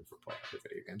keeping me from playing other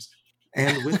video games.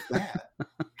 And with that,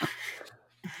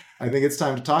 I think it's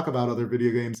time to talk about other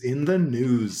video games in the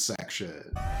news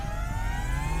section.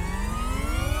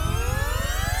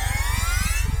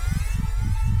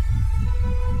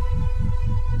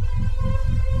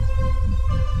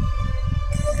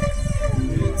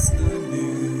 It's the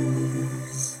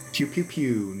news. Pew pew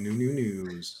pew. New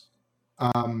news.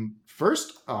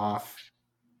 First off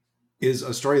is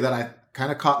a story that I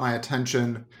kind of caught my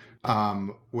attention,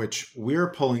 which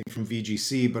we're pulling from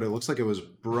VGC, but it looks like it was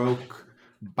broke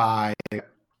by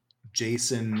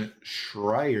Jason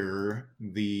Schreier,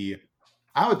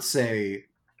 I would say,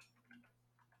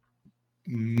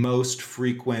 most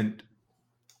frequent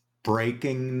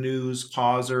breaking news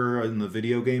causer in the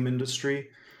video game industry.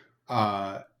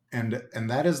 And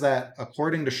that is that,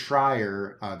 according to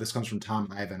Schreier, this comes from Tom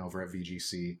Ivan over at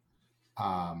VGC,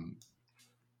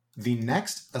 the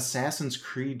next Assassin's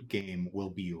Creed game will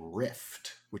be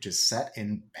Rift, which is set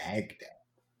in Baghdad.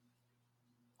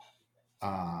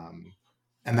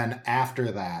 And then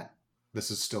after that, this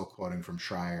is still quoting from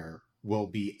Schreier, will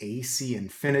be AC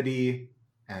Infinity.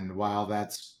 And while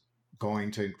that's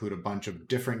going to include a bunch of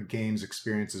different games,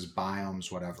 experiences,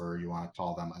 biomes, whatever you want to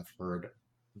call them, I've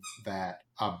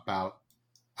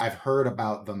heard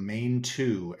about the main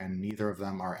two, and neither of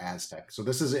them are Aztec. So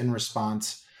this is in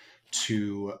response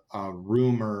to a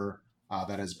rumor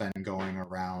that has been going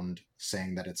around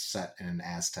saying that it's set in an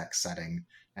Aztec setting.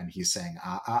 And he's saying,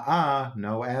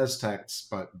 no Aztecs,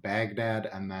 but Baghdad,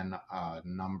 and then a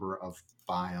number of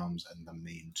biomes, and the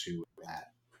main two of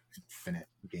that Infinite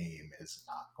game is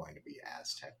not going to be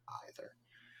Aztec either.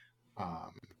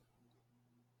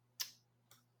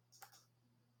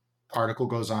 Article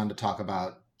goes on to talk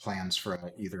about plans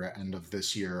for either at end of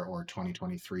this year or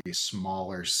 2023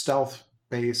 smaller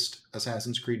stealth-based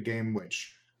Assassin's Creed game,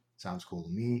 which sounds cool to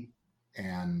me.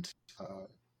 And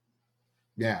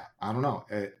yeah, I don't know.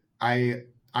 I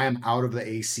am out of the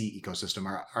AC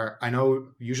ecosystem. I know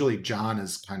usually John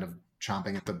is kind of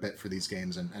chomping at the bit for these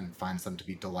games and finds them to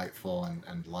be delightful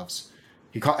and loves.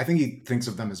 I think he thinks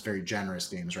of them as very generous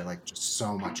games, right? Like just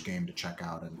so much game to check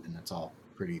out, and it's all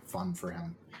pretty fun for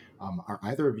him. Are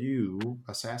either of you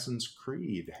Assassin's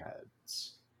Creed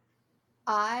heads?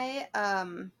 I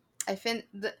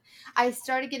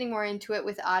started getting more into it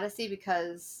with Odyssey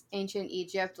because ancient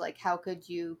Egypt, like how could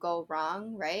you go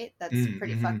wrong, right? That's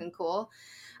pretty fucking cool.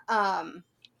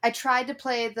 I tried to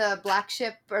play the Black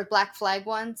Flag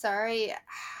one, sorry.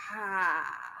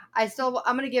 I'm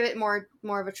gonna give it more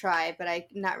of a try, but I'm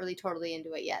not really totally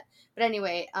into it yet. But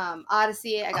anyway,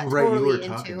 Odyssey I got totally into.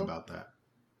 You were talking about that.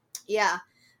 Yeah.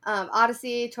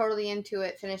 Odyssey, totally into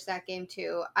it, finished that game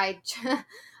too. I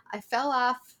fell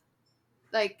off,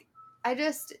 like, I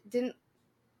just didn't,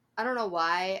 I don't know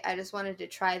why, I just wanted to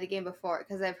try the game before,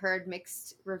 because I've heard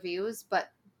mixed reviews,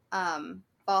 but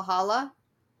Valhalla,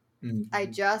 I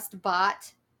just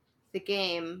bought the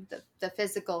game, the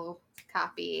physical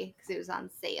copy, because it was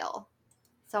on sale,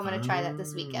 so I'm going to try that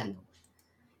this weekend.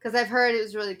 Because I've heard it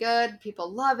was really good. People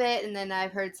love it. And then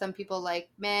I've heard some people like,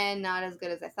 man, not as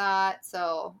good as I thought.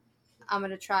 So I'm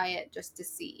going to try it just to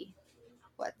see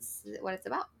what it's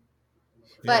about.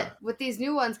 Yeah. But with these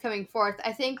new ones coming forth,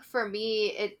 I think for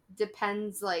me, it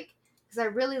depends, like, because I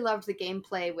really loved the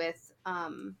gameplay with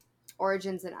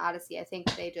Origins and Odyssey. I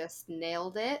think they just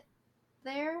nailed it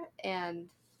there. And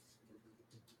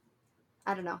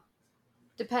I don't know.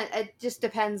 It just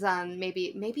depends on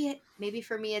maybe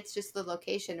for me it's just the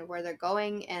location of where they're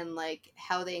going and like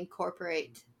how they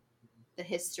incorporate the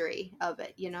history of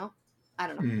it, you know? I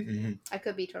don't know. Mm-hmm. I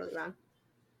could be totally wrong.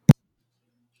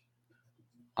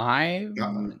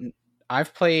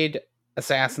 I've played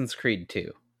Assassin's Creed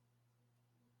 2.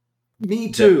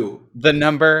 Me too. The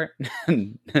number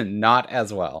not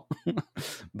as well.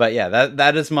 But yeah,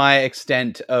 that is my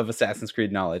extent of Assassin's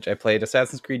Creed knowledge. I played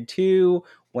Assassin's Creed 2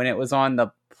 when it was on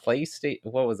the PlayStation.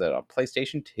 What was it? On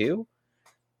PlayStation 2?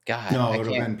 God, no, it would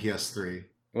have been PS3.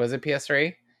 Was it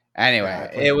PS3? Anyway,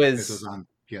 yeah, it was on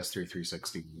PS3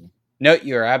 360. No,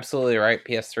 you're absolutely right.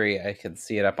 PS3. I can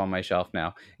see it up on my shelf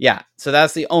now. Yeah, so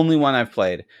that's the only one I've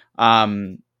played.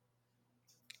 I'd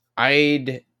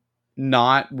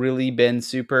not really been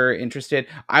super interested.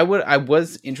 I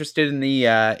was interested in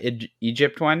the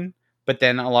Egypt one, but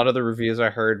then a lot of the reviews I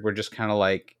heard were just kind of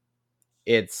like,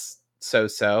 it's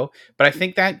so-so. But I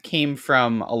think that came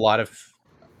from a lot of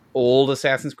old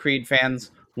Assassin's Creed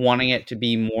fans wanting it to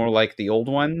be more like the old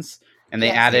ones, and they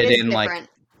Yes, it added is in like different.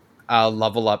 a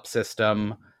level up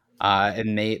system,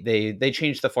 and they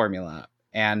changed the formula.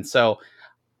 And so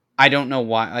I don't know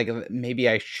why. Like maybe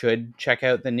I should check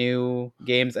out the new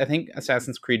games. I think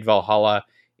Assassin's Creed Valhalla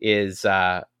is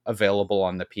available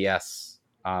on the PS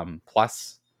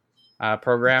Plus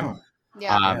program. Huh.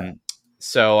 Yeah. Um,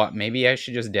 so maybe I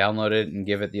should just download it and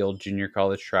give it the old junior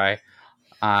college try.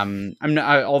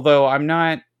 Although I'm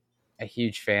not a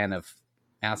huge fan of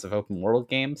massive open world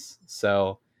games,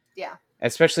 so Yeah.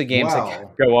 especially games that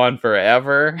Wow. go on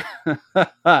forever.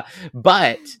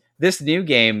 But this new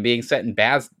game being set in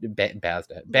Baghdad,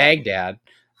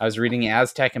 I was reading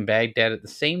Aztec and Baghdad at the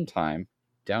same time.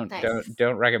 Don't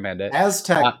recommend it.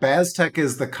 Baztec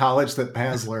is the college that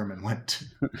Baz Luhrmann went to.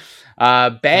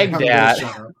 I'm gonna Baghdad.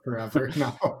 shut up forever.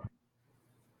 No.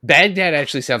 Baghdad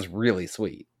actually sounds really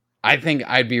sweet. I think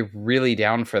I'd be really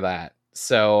down for that.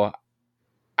 So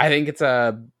I think it's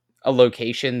a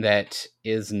location that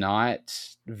is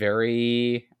not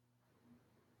very.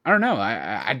 I don't know.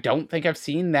 I don't think I've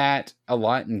seen that a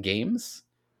lot in games.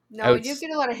 No, you don't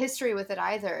get a lot of history with it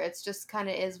either. It's just kind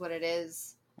of is what it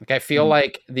is. Like I feel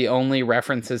like the only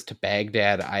references to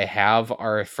Baghdad I have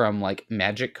are from like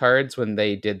Magic cards when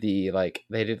they did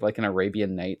an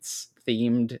Arabian Nights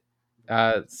themed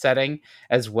setting,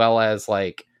 as well as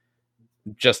like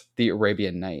just the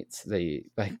Arabian Nights.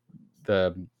 I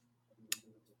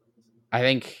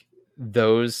think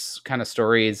those kind of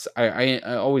stories I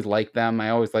always like them. I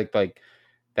always like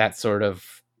that sort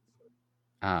of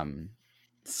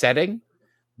setting,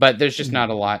 but there's just not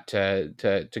a lot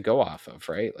to go off of,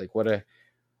 right? Like what a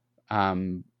I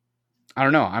don't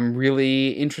know. I'm really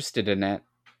interested in it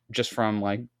just from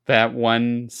like that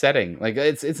one setting. Like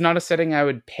it's not a setting I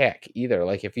would pick either.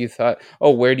 Like if you thought,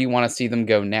 oh, where do you want to see them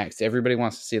go next? Everybody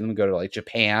wants to see them go to like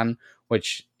Japan,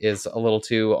 which is a little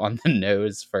too on the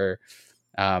nose for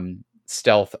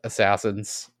stealth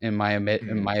assassins in my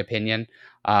opinion.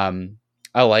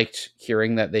 I liked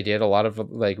hearing that they did a lot of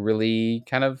like really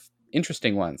kind of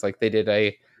interesting ones. Like they did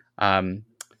a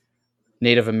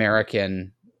Native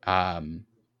American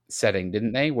setting,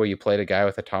 didn't they? Where you played a guy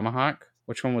with a tomahawk.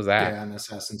 Which one was that? Yeah, in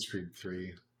Assassin's Creed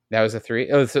 3. That was a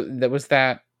 3. Oh, so that was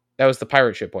the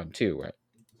pirate ship one too, right?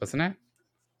 Wasn't it?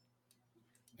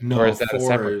 No, or is that 4 a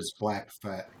separate? is Black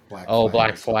Flag. Black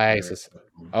Flags.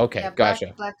 Okay, Yeah,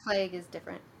 gotcha. Black Plague is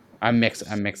different. I'm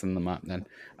mixing them up then.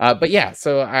 But yeah,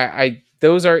 so I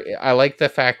like the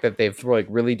fact that they've like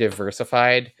really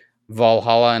diversified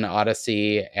Valhalla and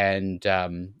Odyssey and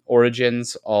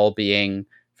Origins all being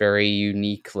very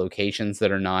unique locations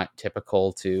that are not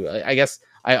typical to. I guess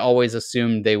I always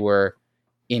assumed they were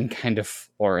in kind of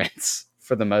Florence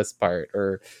for the most part,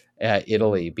 or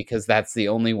Italy, because that's the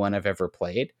only one I've ever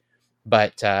played.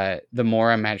 But the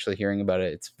more I'm actually hearing about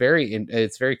it, it's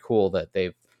very cool that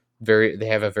they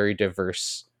have a very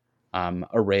diverse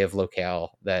array of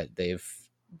locale that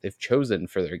they've chosen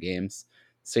for their games.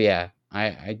 So yeah,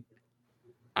 I'm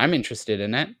interested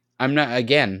in it. I'm not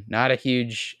a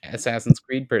huge Assassin's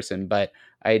Creed person, but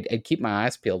I'd keep my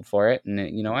eyes peeled for it.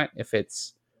 And you know what? If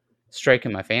it's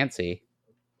striking my fancy,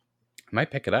 I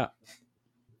might pick it up.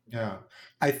 Yeah,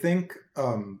 I think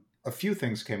a few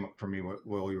things came up for me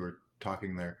while you were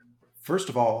talking there. First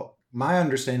of all, my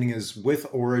understanding is with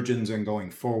Origins and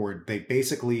going forward, they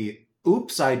basically,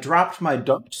 oops, I dropped my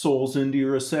Dark Souls into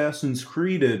your Assassin's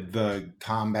Creed, the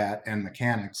combat and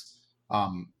mechanics,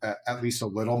 at least a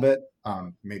little bit.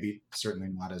 Maybe certainly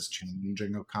not as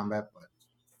challenging of combat, but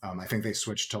I think they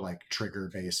switched to like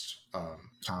trigger-based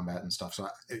combat and stuff. So,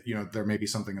 there may be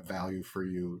something of value for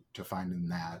you to find in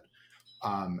that.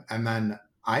 And then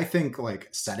I think like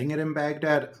setting it in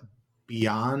Baghdad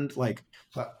beyond like,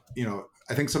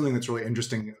 I think something that's really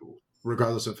interesting,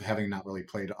 regardless of having not really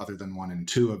played other than 1 and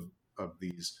 2 of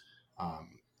these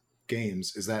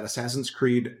games, is that Assassin's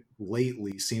Creed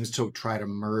lately seems to try to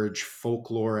merge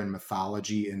folklore and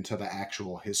mythology into the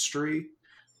actual history.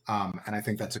 And I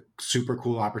think that's a super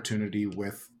cool opportunity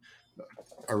with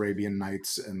Arabian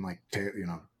Nights and like,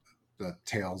 the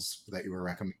tales that you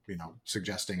were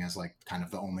suggesting as like kind of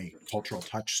the only cultural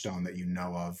touchstone that you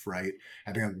know of, right?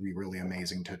 I think it would be really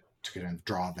amazing to kind of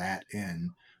draw that in.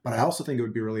 But I also think it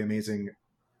would be really amazing,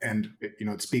 and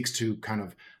it speaks to kind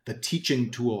of the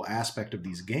teaching tool aspect of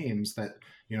these games that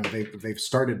they've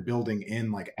started building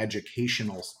in like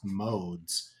educational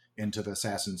modes into the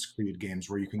Assassin's Creed games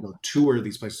where you can go tour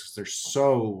these places. They're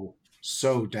so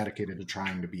dedicated to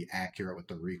trying to be accurate with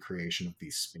the recreation of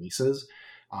these spaces.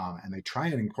 and they try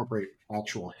and incorporate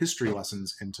actual history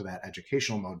lessons into that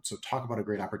educational mode. So talk about a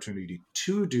great opportunity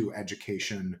to do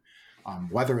education,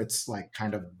 whether it's like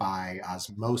kind of by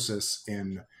osmosis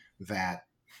in that,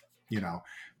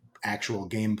 actual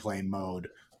gameplay mode,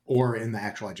 or in the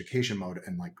actual education mode,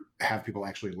 and like have people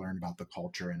actually learn about the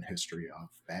culture and history of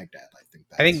Baghdad.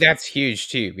 I think that's huge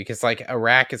too, because like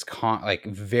Iraq is like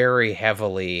very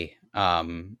heavily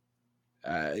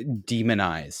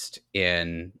demonized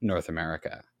in North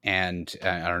America, and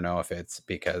I don't know if it's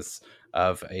because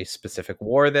of a specific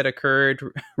war that occurred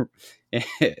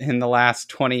in the last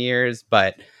 20 years,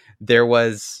 but there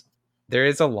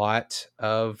is a lot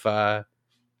of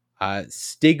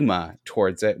stigma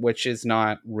towards it, which is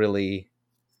not really.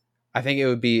 I think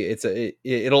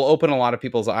it'll open a lot of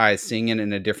people's eyes seeing it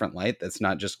in a different light. That's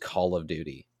not just Call of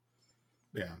Duty.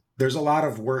 Yeah, there's a lot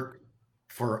of work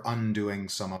for undoing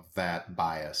some of that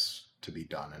bias to be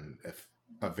done, and if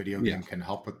a video game can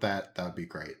help with that, that'd be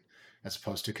great, as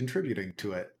opposed to contributing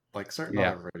to it like certain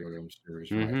other video game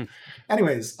series. Right.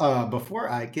 Anyways, before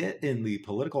I get in the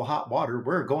political hot water,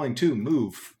 we're going to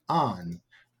move on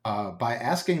by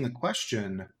asking the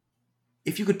question: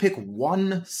 if you could pick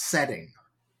one setting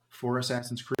for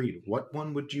Assassin's Creed, what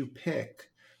one would you pick?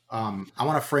 I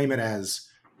want to frame it as,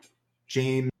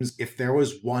 James, if there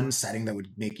was one setting that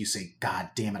would make you say, God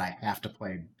damn it, I have to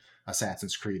play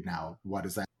Assassin's Creed now, what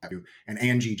does that do? And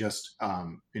Angie, just,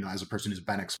 as a person who's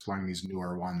been exploring these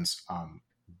newer ones,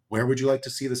 where would you like to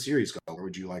see the series go? Where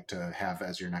would you like to have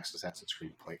as your next Assassin's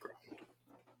Creed playground?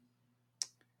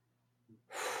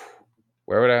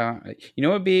 Where would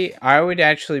I would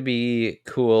actually be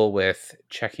cool with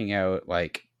checking out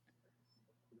like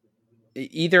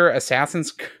either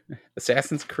Assassin's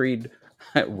Creed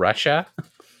Russia.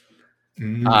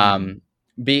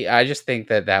 I just think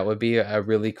that would be a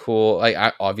really cool,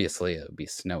 like, obviously it would be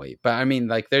snowy, but I mean,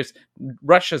 like,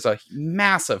 Russia's a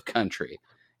massive country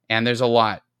and there's a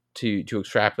lot to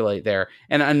extrapolate there.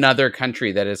 And another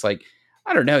country that is like,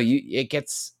 I don't know, it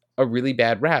gets a really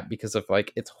bad rap because of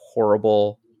like its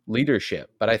horrible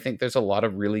leadership, but I think there's a lot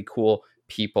of really cool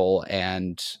people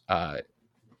and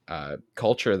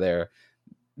culture there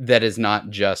that is not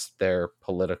just their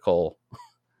political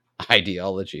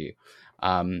ideology,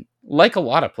 like a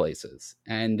lot of places.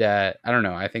 And I don't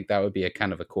know, I think that would be a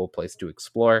kind of a cool place to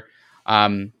explore.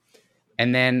 And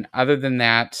then other than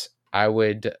that, I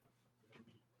would,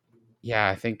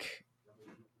 I think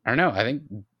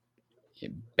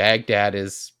Baghdad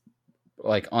is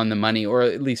like on the money, or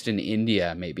at least in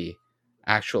India, maybe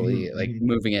actually like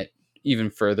moving it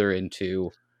even further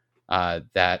into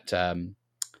that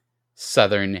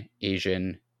Southern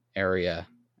Asian area.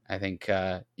 I think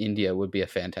India would be a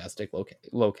fantastic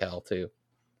locale too.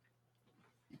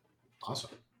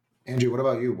 Awesome. Angie, what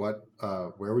about you?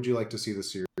 Where would you like to see the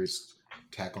series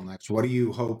tackle next? What do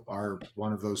you hope are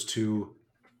one of those two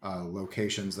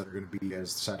locations that are going to be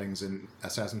as settings in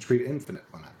Assassin's Creed Infinite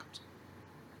when that comes?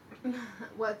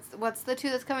 What's the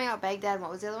two that's coming out? Baghdad, and what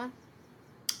was the other one?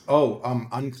 Oh,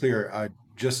 unclear.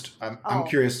 I'm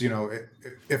curious,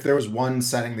 if there was one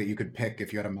setting that you could pick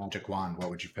if you had a magic wand, what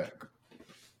would you pick?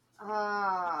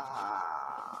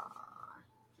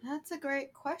 That's a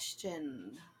great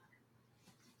question.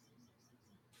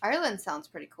 Ireland sounds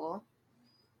pretty cool.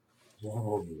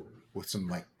 Whoa. With some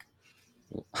like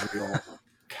real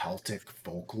Celtic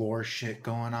folklore shit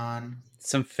going on.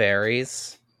 Some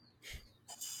fairies.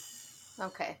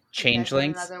 Okay.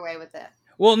 Changelings. Another way with it.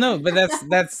 Well, no, but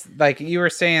that's like you were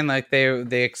saying, like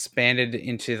they expanded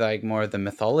into like more of the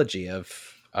mythology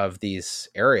of these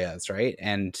areas, right?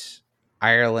 And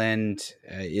Ireland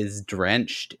is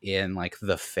drenched in like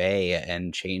the Fae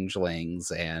and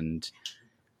changelings, and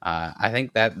I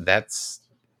think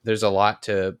there's a lot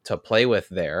to play with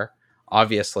there.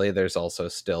 Obviously, there's also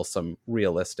still some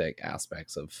realistic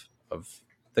aspects of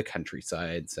the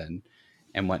countrysides and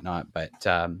whatnot, but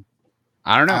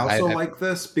I don't know. I also like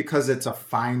this because it's a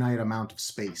finite amount of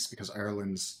space, because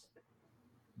Ireland's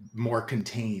more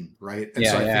contained, right? And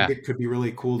so I think it could be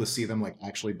really cool to see them like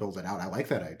actually build it out. I like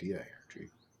that idea,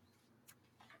 Angie.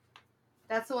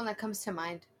 That's the one that comes to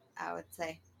mind, I would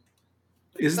say.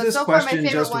 Is this question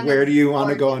just where do you want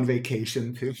to go on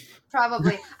vacation to?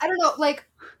 Probably. I don't know. Like,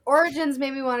 Origins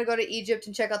made me want to go to Egypt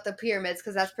and check out the pyramids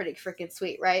because that's pretty freaking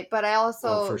sweet, right? But I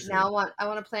also want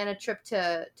to plan a trip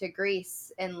to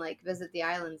Greece and like visit the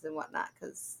islands and whatnot,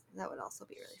 because that would also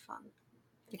be really fun.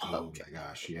 Oh my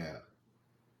gosh, yeah.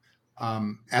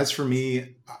 As for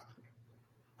me,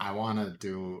 I want to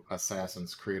do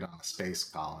Assassin's Creed on a space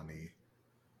colony.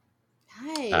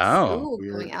 Nice.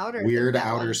 Weird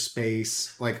outer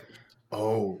space. Like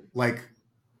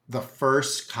the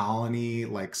first colony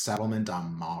like settlement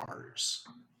on Mars,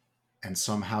 and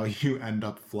somehow you end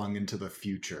up flung into the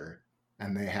future,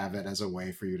 and they have it as a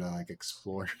way for you to like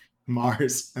explore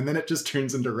Mars, and then it just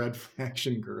turns into Red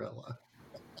Faction Guerrilla.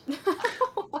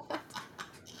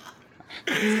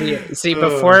 See,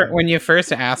 before when you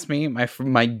first asked me,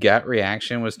 my gut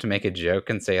reaction was to make a joke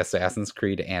and say Assassin's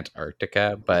Creed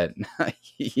Antarctica, but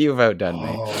you've outdone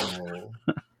me.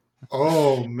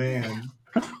 Oh man.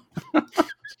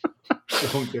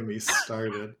 Don't get me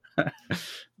started.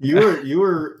 You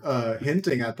were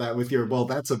hinting at that with your, well,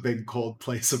 that's a big cold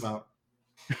place about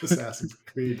Assassin's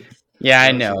Creed. Yeah,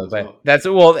 I know, but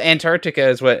Antarctica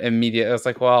is what immediately I was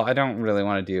like, well, I don't really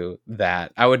want to do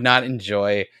that. I would not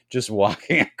enjoy just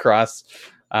walking across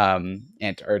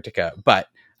Antarctica, but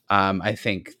I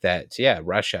think that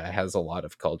Russia has a lot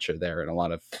of culture there and a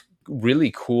lot of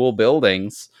really cool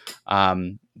buildings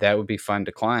that would be fun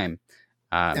to climb,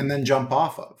 and then jump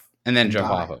off of.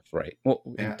 Off of, right? Well,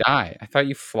 die. I thought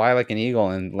you fly like an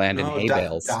eagle and land in hay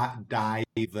bales. Dive.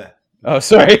 Oh,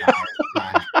 sorry.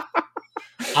 Dive.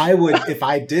 I would, if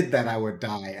I did that, I would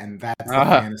die, and that's the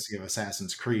fantasy of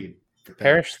Assassin's Creed.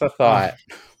 Perish the thought.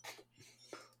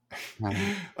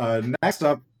 Next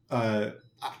up,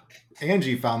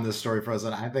 Angie found this story for us,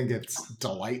 and I think it's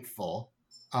delightful.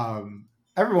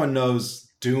 Everyone knows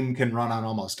Doom can run on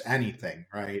almost anything,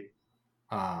 right?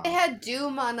 They had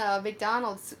Doom on a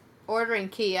McDonald's ordering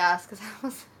kiosk because that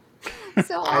was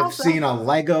so awesome. I've seen a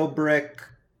Lego brick.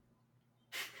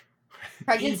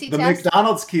 Pregnancy the test?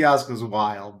 McDonald's kiosk was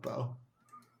wild, though.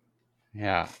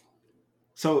 Yeah.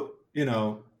 So,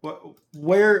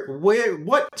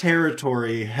 what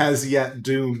territory has yet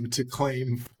Doom to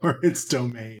claim for its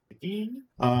domain?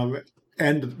 And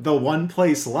the one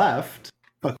place left,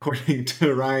 according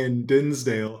to Ryan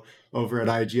Dinsdale over at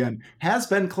IGN, has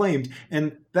been claimed,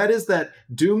 and that is that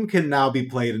Doom can now be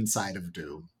played inside of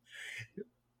Doom.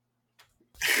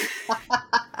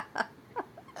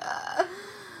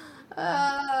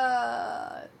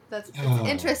 It's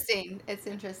interesting. It's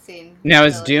interesting. Now,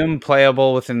 is Doom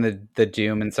playable within the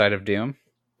Doom inside of Doom?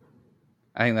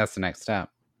 I think that's the next step.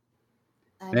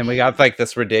 And then we got like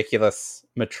this ridiculous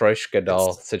Matryoshka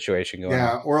doll situation going on.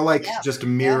 Yeah, or like just a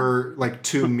mirror, like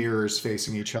two mirrors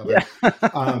facing each other. Yeah.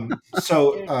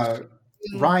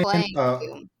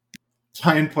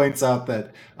 Ryan points out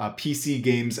that PC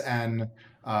Games N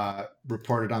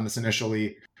reported on this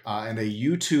initially, and a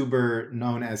YouTuber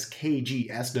known as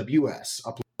KGSWS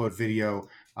uploaded video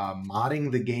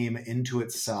modding the game into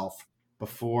itself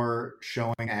before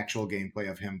showing actual gameplay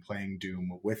of him playing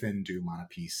Doom within Doom on a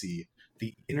PC.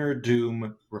 The inner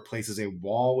Doom replaces a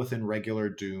wall within regular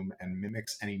Doom and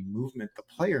mimics any movement the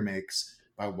player makes.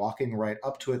 By walking right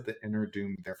up to it, the inner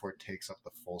Doom therefore takes up the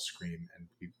full screen and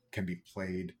can be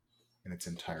played in its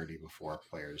entirety before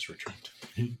players return to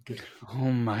the game.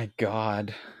 Oh my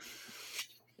god.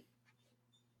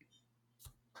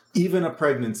 Even a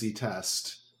pregnancy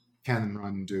test can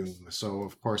run Doom, so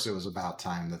of course it was about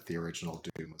time that the original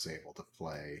Doom was able to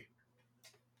play.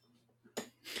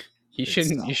 You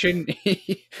shouldn't.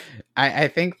 I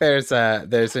think there's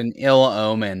an ill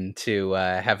omen to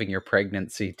having your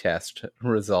pregnancy test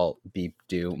result be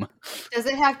Doom. Does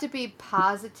it have to be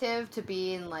positive to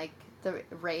be in like the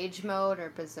rage mode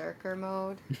or berserker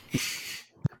mode?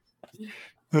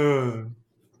 I'm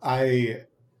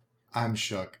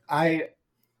shook.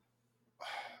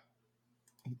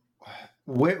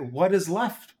 What is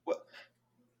left?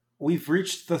 We've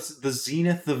reached the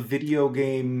zenith of video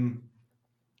game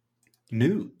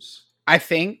news. I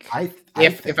think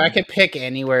if I could pick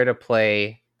anywhere to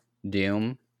play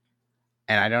Doom,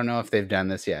 and I don't know if they've done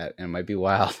this yet, and it might be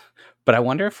wild, but I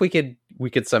wonder if we could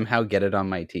somehow get it on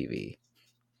my TV.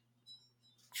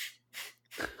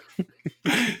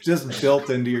 Just built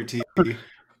into your TV.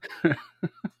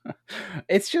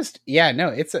 It's just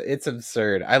it's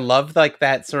absurd. I love like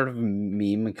that sort of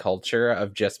meme culture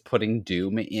of just putting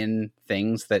Doom in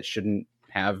things that shouldn't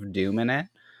have Doom in it.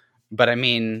 But I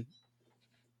mean,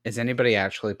 is anybody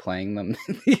actually playing them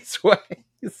these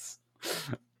ways?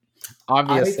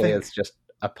 Obviously, it's just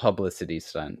a publicity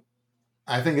stunt.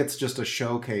 I think it's just a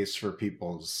showcase for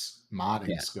people's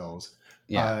modding skills.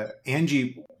 Yeah.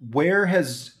 Angie, where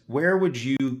would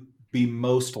you be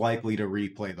most likely to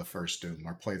replay the first Doom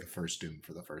or play the first Doom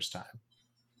for the first time?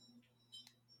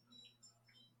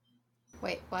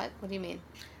 Wait, what? What do you mean?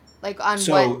 Like on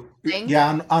what thing?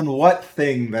 Yeah, on what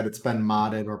thing that it's been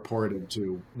modded or ported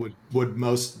to would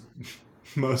most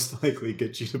likely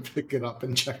get you to pick it up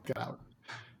and check it out?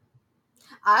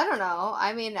 I don't know.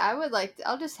 I mean,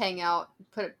 I'll just hang out,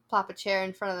 plop a chair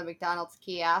in front of the McDonald's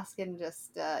kiosk and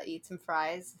just eat some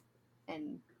fries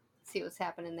and see what's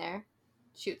happening there.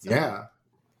 Shoot some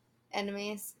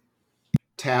enemies.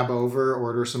 Tab over,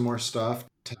 order some more stuff,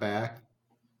 tab back.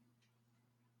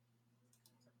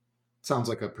 Sounds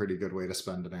like a pretty good way to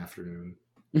spend an afternoon.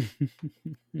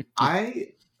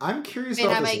 I'm curious about this Lego.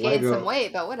 I might gain some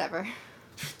weight, but whatever.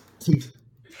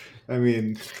 I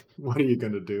mean, what are you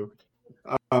gonna do?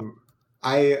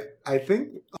 I think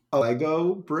a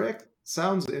Lego brick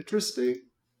sounds interesting.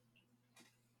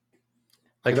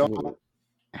 Like,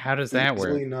 how does that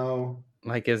work? Know.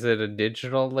 Like, is it a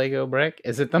digital Lego brick?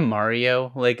 Is it the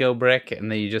Mario Lego brick,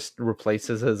 and then he just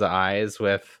replaces his eyes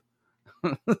with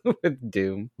with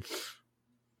Doom?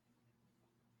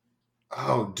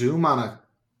 Oh, Doom on a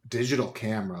digital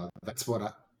camera. That's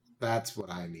what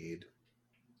I need.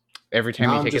 Every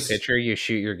time you take a picture, you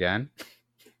shoot your gun?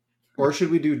 Or should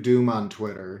we do Doom on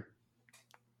Twitter?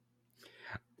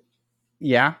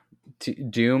 Yeah.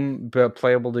 Doom, but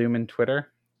playable Doom in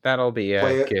Twitter? That'll be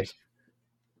good.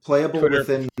 Playable Twitter.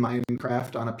 Within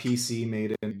Minecraft on a PC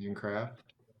made in Minecraft.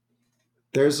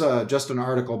 There's just an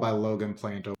article by Logan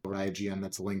Plant over IGN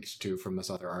that's linked to from this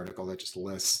other article that just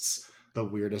lists the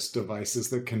weirdest devices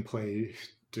that can play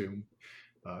Doom,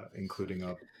 including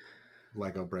a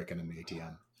Lego brick and an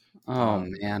ATM. Oh,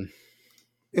 man.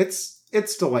 It's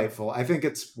delightful. I think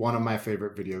it's one of my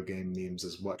favorite video game memes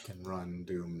is what can run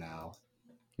Doom now.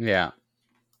 Yeah.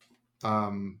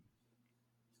 I'm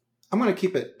going to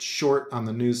keep it short on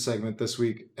the news segment this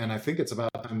week, and I think it's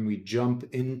about time we jump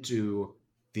into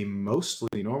the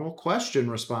mostly normal question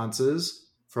responses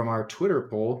from our Twitter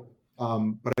poll.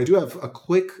 But I do have a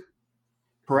quick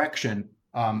correction.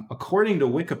 According to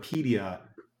Wikipedia,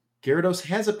 Gyarados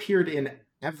has appeared in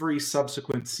every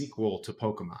subsequent sequel to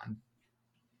Pokemon.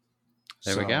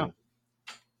 There we go.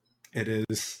 It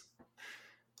is.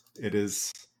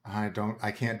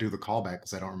 I can't do the callback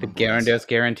because I don't remember. The Gyarados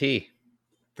guarantee.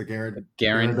 The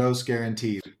Gyarados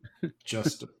guarantee.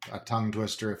 Just a tongue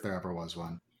twister if there ever was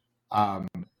one.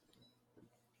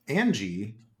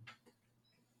 Angie,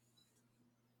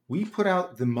 we put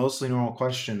out the mostly normal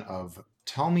question of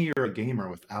tell me you're a gamer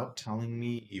without telling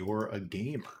me you're a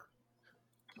gamer.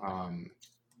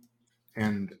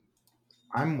 And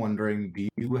I'm wondering, do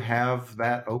you have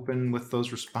that open with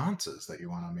those responses that you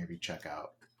want to maybe check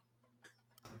out?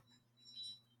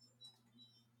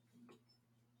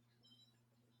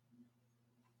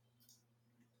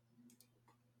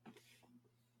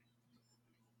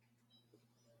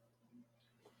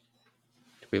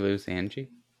 Did we lose Angie?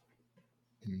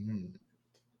 Mm-hmm.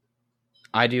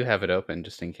 I do have it open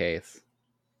just in case,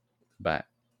 but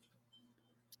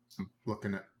I'm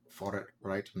looking for it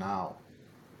right now.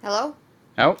 Hello?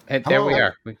 Oh, there we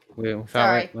are. We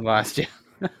thought we lost you.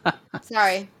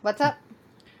 Sorry. What's up?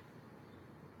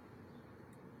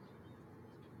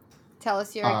 Tell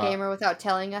us you're a gamer without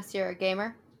telling us you're a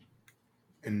gamer.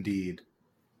 Indeed.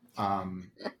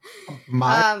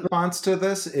 My response to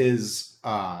this is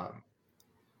I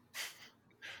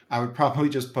would probably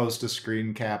just post a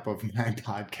screen cap of my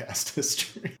podcast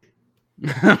history.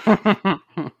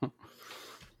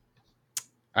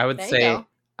 I would say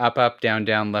up, down,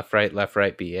 down, left, right,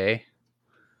 BA.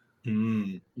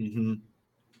 Mm-hmm.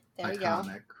 There Iconic. You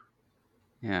go.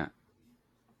 Yeah.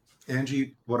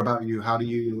 Angie, what about you? How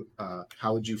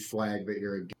would you flag that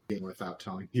you're a gamer without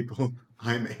telling people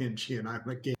I'm Angie and I'm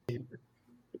a gamer?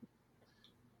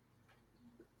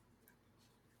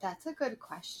 That's a good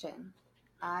question.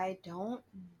 I don't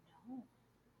know.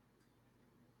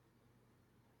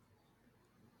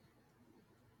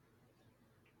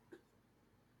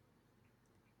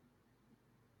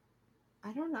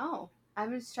 I don't know.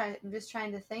 I'm just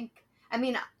trying to think. I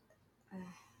mean,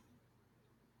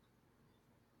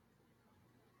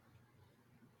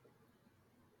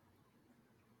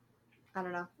 I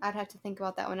don't know. I'd have to think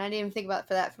about that one. I didn't even think about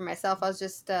that for myself. I was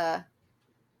just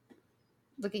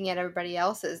looking at everybody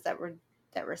else's that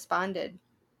responded.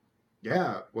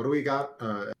 Yeah. What do we got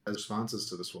as responses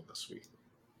to this one this week?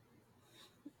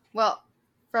 Well,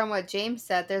 from what James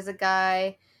said, there's a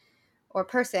guy or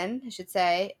person, I should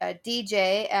say, a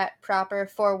DJ at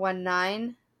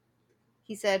Proper419.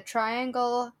 He said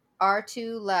triangle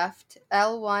R2 left,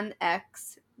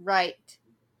 L1X right,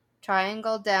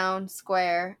 triangle down,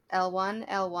 square, L1,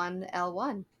 L1,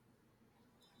 L1.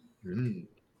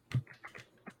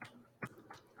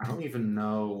 I don't even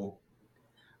know.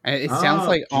 It sounds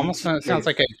like sounds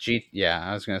like a G. Yeah,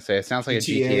 I was gonna say it sounds like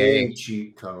GTA a GTA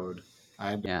cheat code. I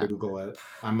had to Google it.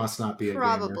 I must not be a gamer.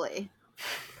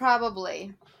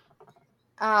 Probably.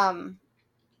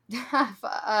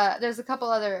 There's a couple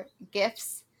other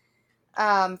GIFs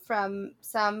from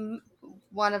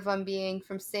one of them being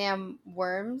from Sam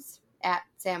Worms. at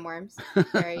Samworms.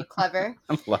 Very clever.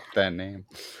 I love that name.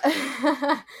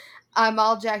 I'm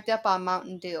all jacked up on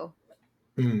Mountain Dew.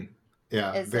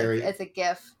 Yeah, it's a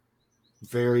GIF.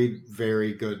 Very,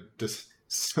 very good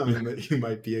sign that you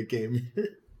might be a gamer.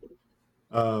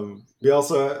 We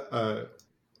also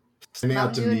standing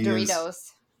out to me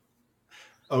Doritos.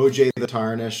 OJ the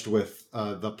Tarnished with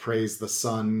the Praise the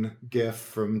Sun GIF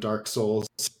from Dark Souls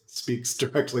speaks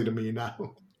directly to me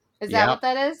now. Is that what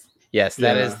that is? Yes,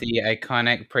 that is the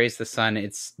iconic Praise the Sun.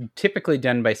 It's typically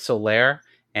done by Solaire,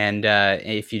 and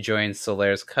if you join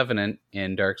Solaire's Covenant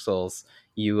in Dark Souls,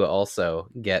 you also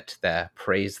get the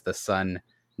Praise the Sun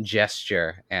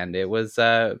gesture. And it was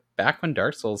back when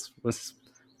Dark Souls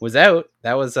was out.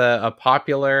 That was a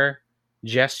popular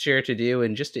gesture to do,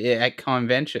 and just at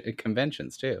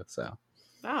conventions too. So,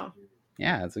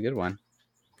 yeah, it's a good one.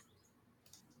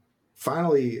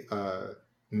 Finally,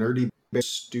 Nerdy Bear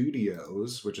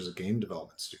Studios, which is a game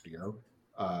development studio,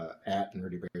 at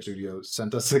Nerdy Bear Studios,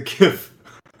 sent us a GIF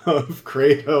of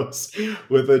Kratos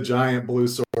with a giant blue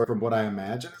sword from what I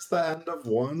imagine is the end of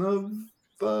one of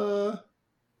the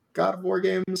God of War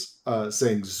games,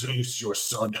 saying, "Zeus, your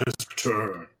son has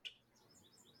returned."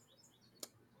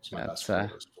 It's my best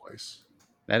Kratos voice.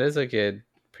 That is a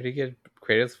pretty good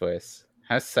Kratos voice.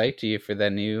 How psyched are you for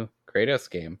that new Kratos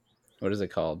game? What is it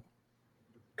called?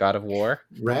 God of War?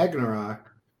 Ragnarok.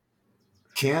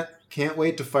 Can't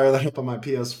wait to fire that up on my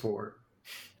PS4.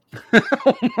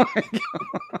 Oh my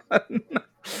god.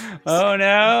 Oh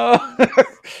no.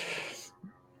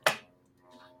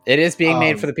 It is being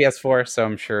made for the PS4, so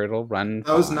I'm sure it'll run.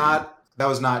 That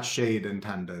was not shade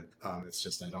intended. It's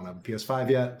just I don't have a PS5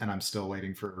 yet, and I'm still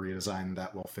waiting for a redesign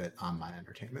that will fit on my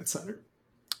entertainment center.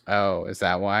 Oh, is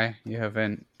that why you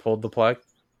haven't pulled the plug?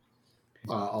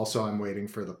 Also, I'm waiting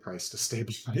for the price to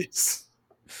stabilize.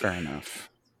 Fair enough.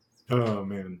 Oh,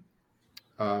 man.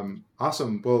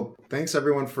 Awesome. Well, thanks,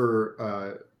 everyone,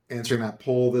 for answering that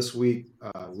poll this week.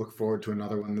 Look forward to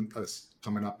another one that's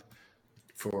coming up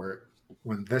for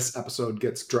when this episode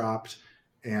gets dropped.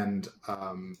 And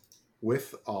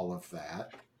with all of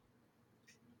that,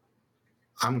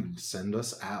 I'm going to send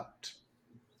us out.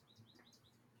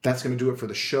 That's going to do it for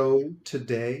the show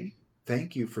today.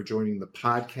 Thank you for joining the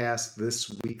podcast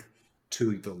this week,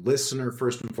 to the listener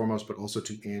first and foremost, but also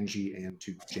to Angie and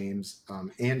to James.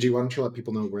 Angie, why don't you let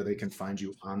people know where they can find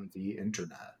you on the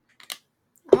internet?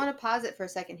 I want to pause it for a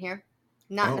second here.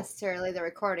 Not necessarily the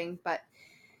recording, but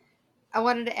I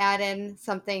wanted to add in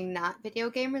something not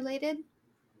video game related.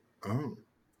 Oh.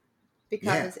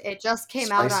 Because it just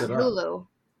came out on Hulu.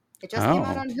 It just came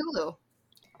out on Hulu.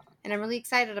 And I'm really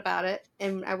excited about it.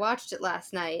 And I watched it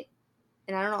last night.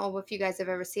 And I don't know if you guys have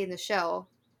ever seen the show,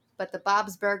 but the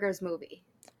Bob's Burgers movie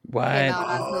came out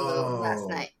on Hulu last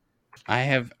night.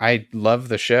 I love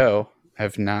the show.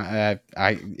 I've not.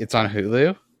 It's on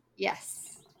Hulu.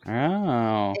 Yes.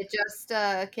 Oh. It just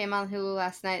came on Hulu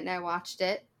last night, and I watched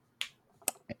it.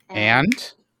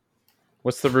 And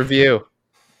what's the review?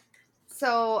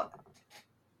 So,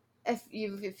 if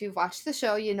you've watched the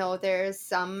show, you know there's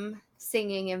some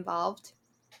singing involved.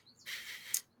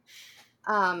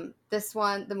 This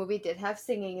one, the movie did have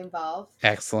singing involved.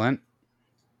 Excellent.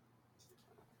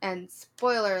 And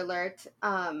spoiler alert,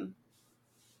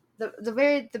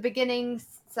 the beginning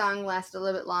song lasted a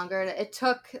little bit longer. It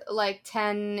took like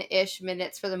 10-ish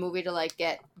minutes for the movie to like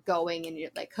get going and you're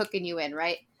like hooking you in,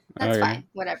 right? That's fine,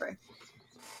 whatever.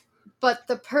 But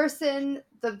the person,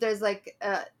 there's like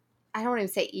I don't even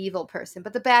say evil person,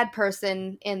 but the bad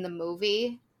person in the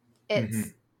movie, it's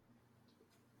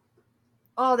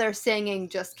their singing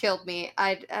just killed me.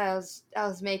 I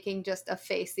was making just a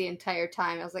face the entire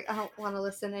time. I was like, I don't want to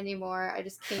listen anymore. I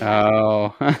just can't.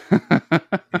 Oh.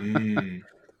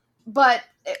 But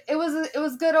it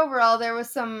was good overall. There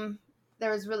was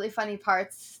really funny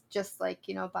parts, just like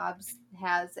Bob's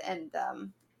has, and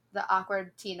the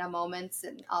awkward Tina moments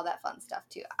and all that fun stuff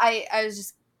too. I was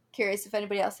just curious if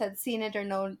anybody else had seen it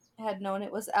or had known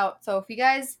it was out. So if you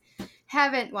guys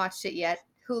haven't watched it yet,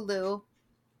 Hulu,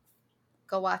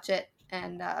 go watch it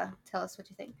and tell us what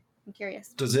you think. I'm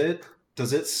curious. Does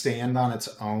it stand on its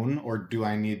own, or do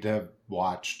I need to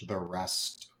watch the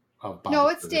rest of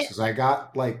Bob's Burgers? Because I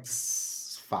got like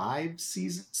 5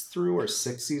 seasons through or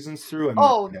 6 seasons through.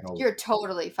 You're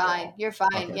totally fine. Well, you're fine.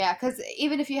 Okay. Yeah, because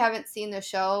even if you haven't seen the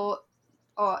show,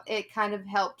 it kind of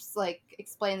helps like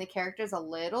explain the characters a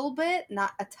little bit,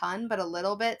 not a ton, but a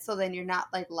little bit. So then you're not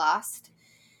like lost.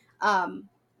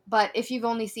 But if you've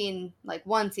only seen like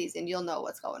one season, you'll know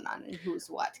what's going on and who's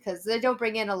what. Because they don't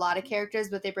bring in a lot of characters,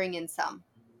 but they bring in some.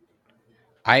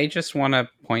 I just want to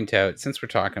point out, since we're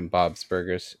talking Bob's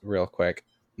Burgers real quick,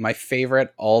 my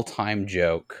favorite all-time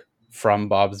joke from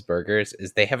Bob's Burgers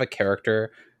is they have a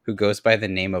character who goes by the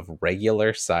name of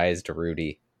Regular Sized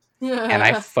Rudy. And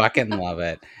I fucking love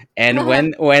it. And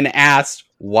when asked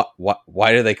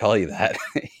why do they call you that,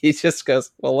 he just goes,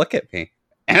 "Well, look at me."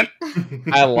 And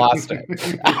I lost it.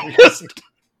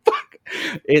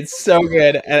 It's so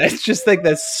good, and it's just like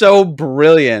that's so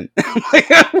brilliant. Like,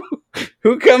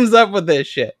 who comes up with this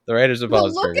shit? The writers of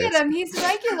Bob's Look Burgers. at him; he's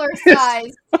regular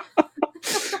sized. He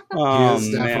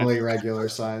is definitely regular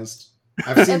sized.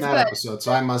 I've seen that episode,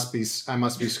 so I must be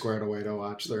squared away to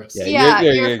watch the rest. Yeah,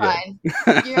 you're fine.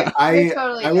 You're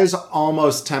totally I was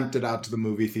almost tempted out to the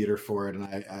movie theater for it, and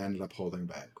I ended up holding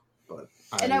back. But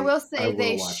I will say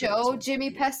they show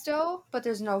Jimmy Pesto, but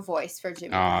there's no voice for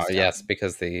Jimmy Pesto. Yes,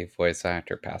 because the voice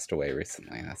actor passed away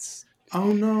recently. That's.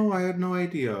 Oh no, I had no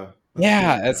idea.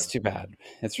 That's too bad.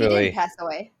 It's he really didn't pass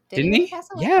away. Didn't he? Pass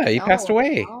away? Yeah, he passed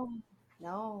away. No.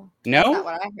 No? That's not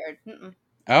what I heard. Mm-mm.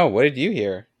 Oh, what did you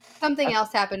hear? Something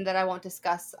else happened that I won't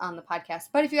discuss on the podcast.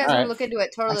 But if you guys want to look into it,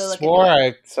 totally look into it. I swore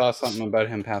I saw something about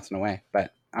him passing away.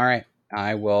 But all right,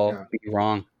 I will be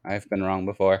wrong. I've been wrong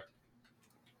before.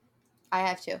 I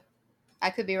have too.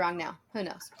 I could be wrong now. Who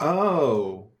knows?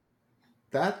 Oh,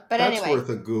 that's anyway. Worth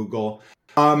a Google.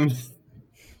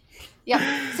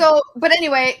 Yeah. So, but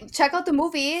anyway, check out the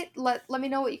movie. Let me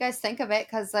know what you guys think of it,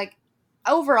 because like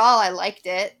overall, I liked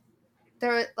it.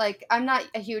 I'm not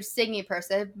a huge Stingy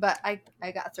person, but I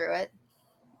got through it.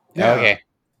 Yeah. Okay.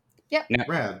 Yep.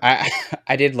 No,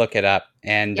 I did look it up,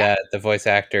 and the voice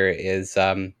actor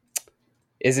isn't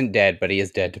dead, but he is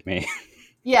dead to me.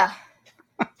 Yeah.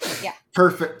 Yeah.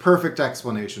 Perfect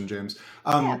explanation, James.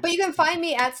 But you can find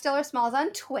me at Stellar Smalls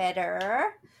on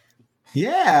Twitter.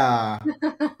 Yeah.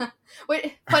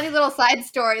 Wait, funny little side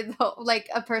story though. Like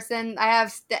a person I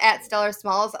have at Stellar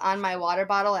Smalls on my water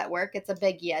bottle at work. It's a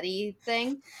big Yeti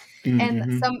thing, and a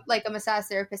massage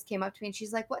therapist came up to me and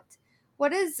she's like, "What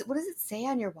does it say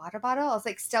on your water bottle?" I was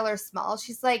like, "Stellar Smalls."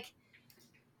 She's like,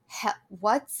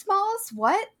 "What Smalls?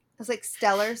 What?" I was like,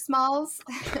 "Stellar Smalls,"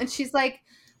 and she's like,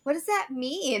 "What does that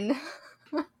mean?"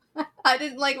 I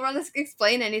didn't want to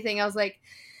explain anything. I was like,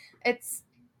 It's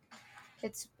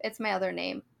my other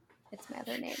name. It's my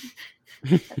other name.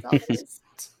 That's all it is.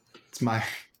 It's my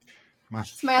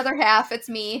It's my other half. It's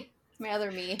me. It's my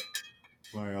other me.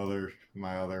 My other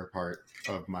part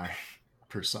of my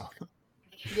persona.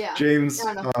 Yeah. James,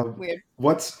 weird.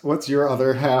 What's your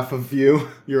other half of you?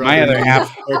 My other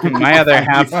half.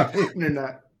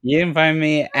 You can find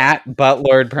me at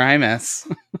Buttlord Primus.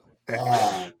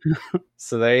 Yeah.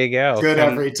 So there you go. Good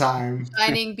every time.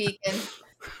 Shining beacon.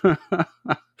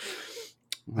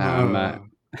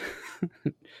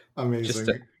 Amazing. Just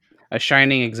a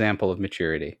shining example of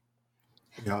maturity.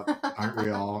 Yep, aren't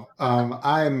we all?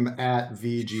 I'm at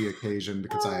VG Occasion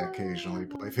because I occasionally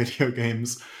play video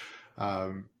games.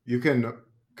 You can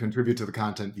contribute to the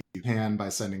content you can by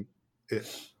sending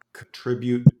it.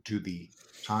 Contribute to the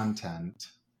content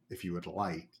if you would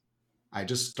like. I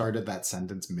just started that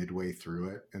sentence midway through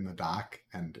it in the doc,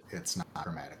 and it's not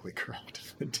grammatically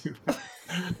correct to do that.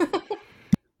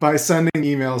 By sending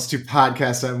emails to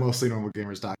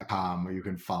podcast@mostlynormalgamers.com, or you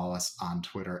can follow us on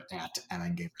Twitter at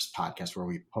MNGamersPodcast, where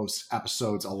we post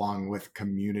episodes along with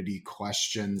community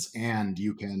questions, and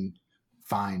you can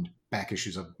find back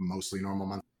issues of Mostly Normal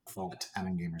Month at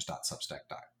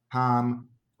mngamers.substack.com.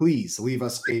 Please leave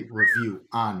us a review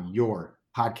on your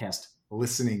podcast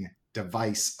listening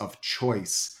device of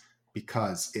choice,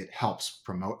 because it helps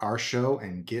promote our show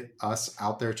and get us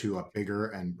out there to a bigger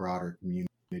and broader community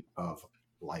of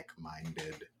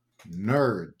like-minded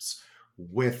nerds.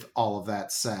 With all of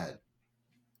that said,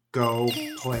 go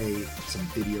play some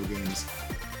video games.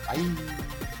 Bye.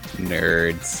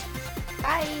 Nerds.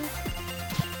 Bye.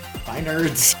 Bye,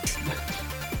 nerds.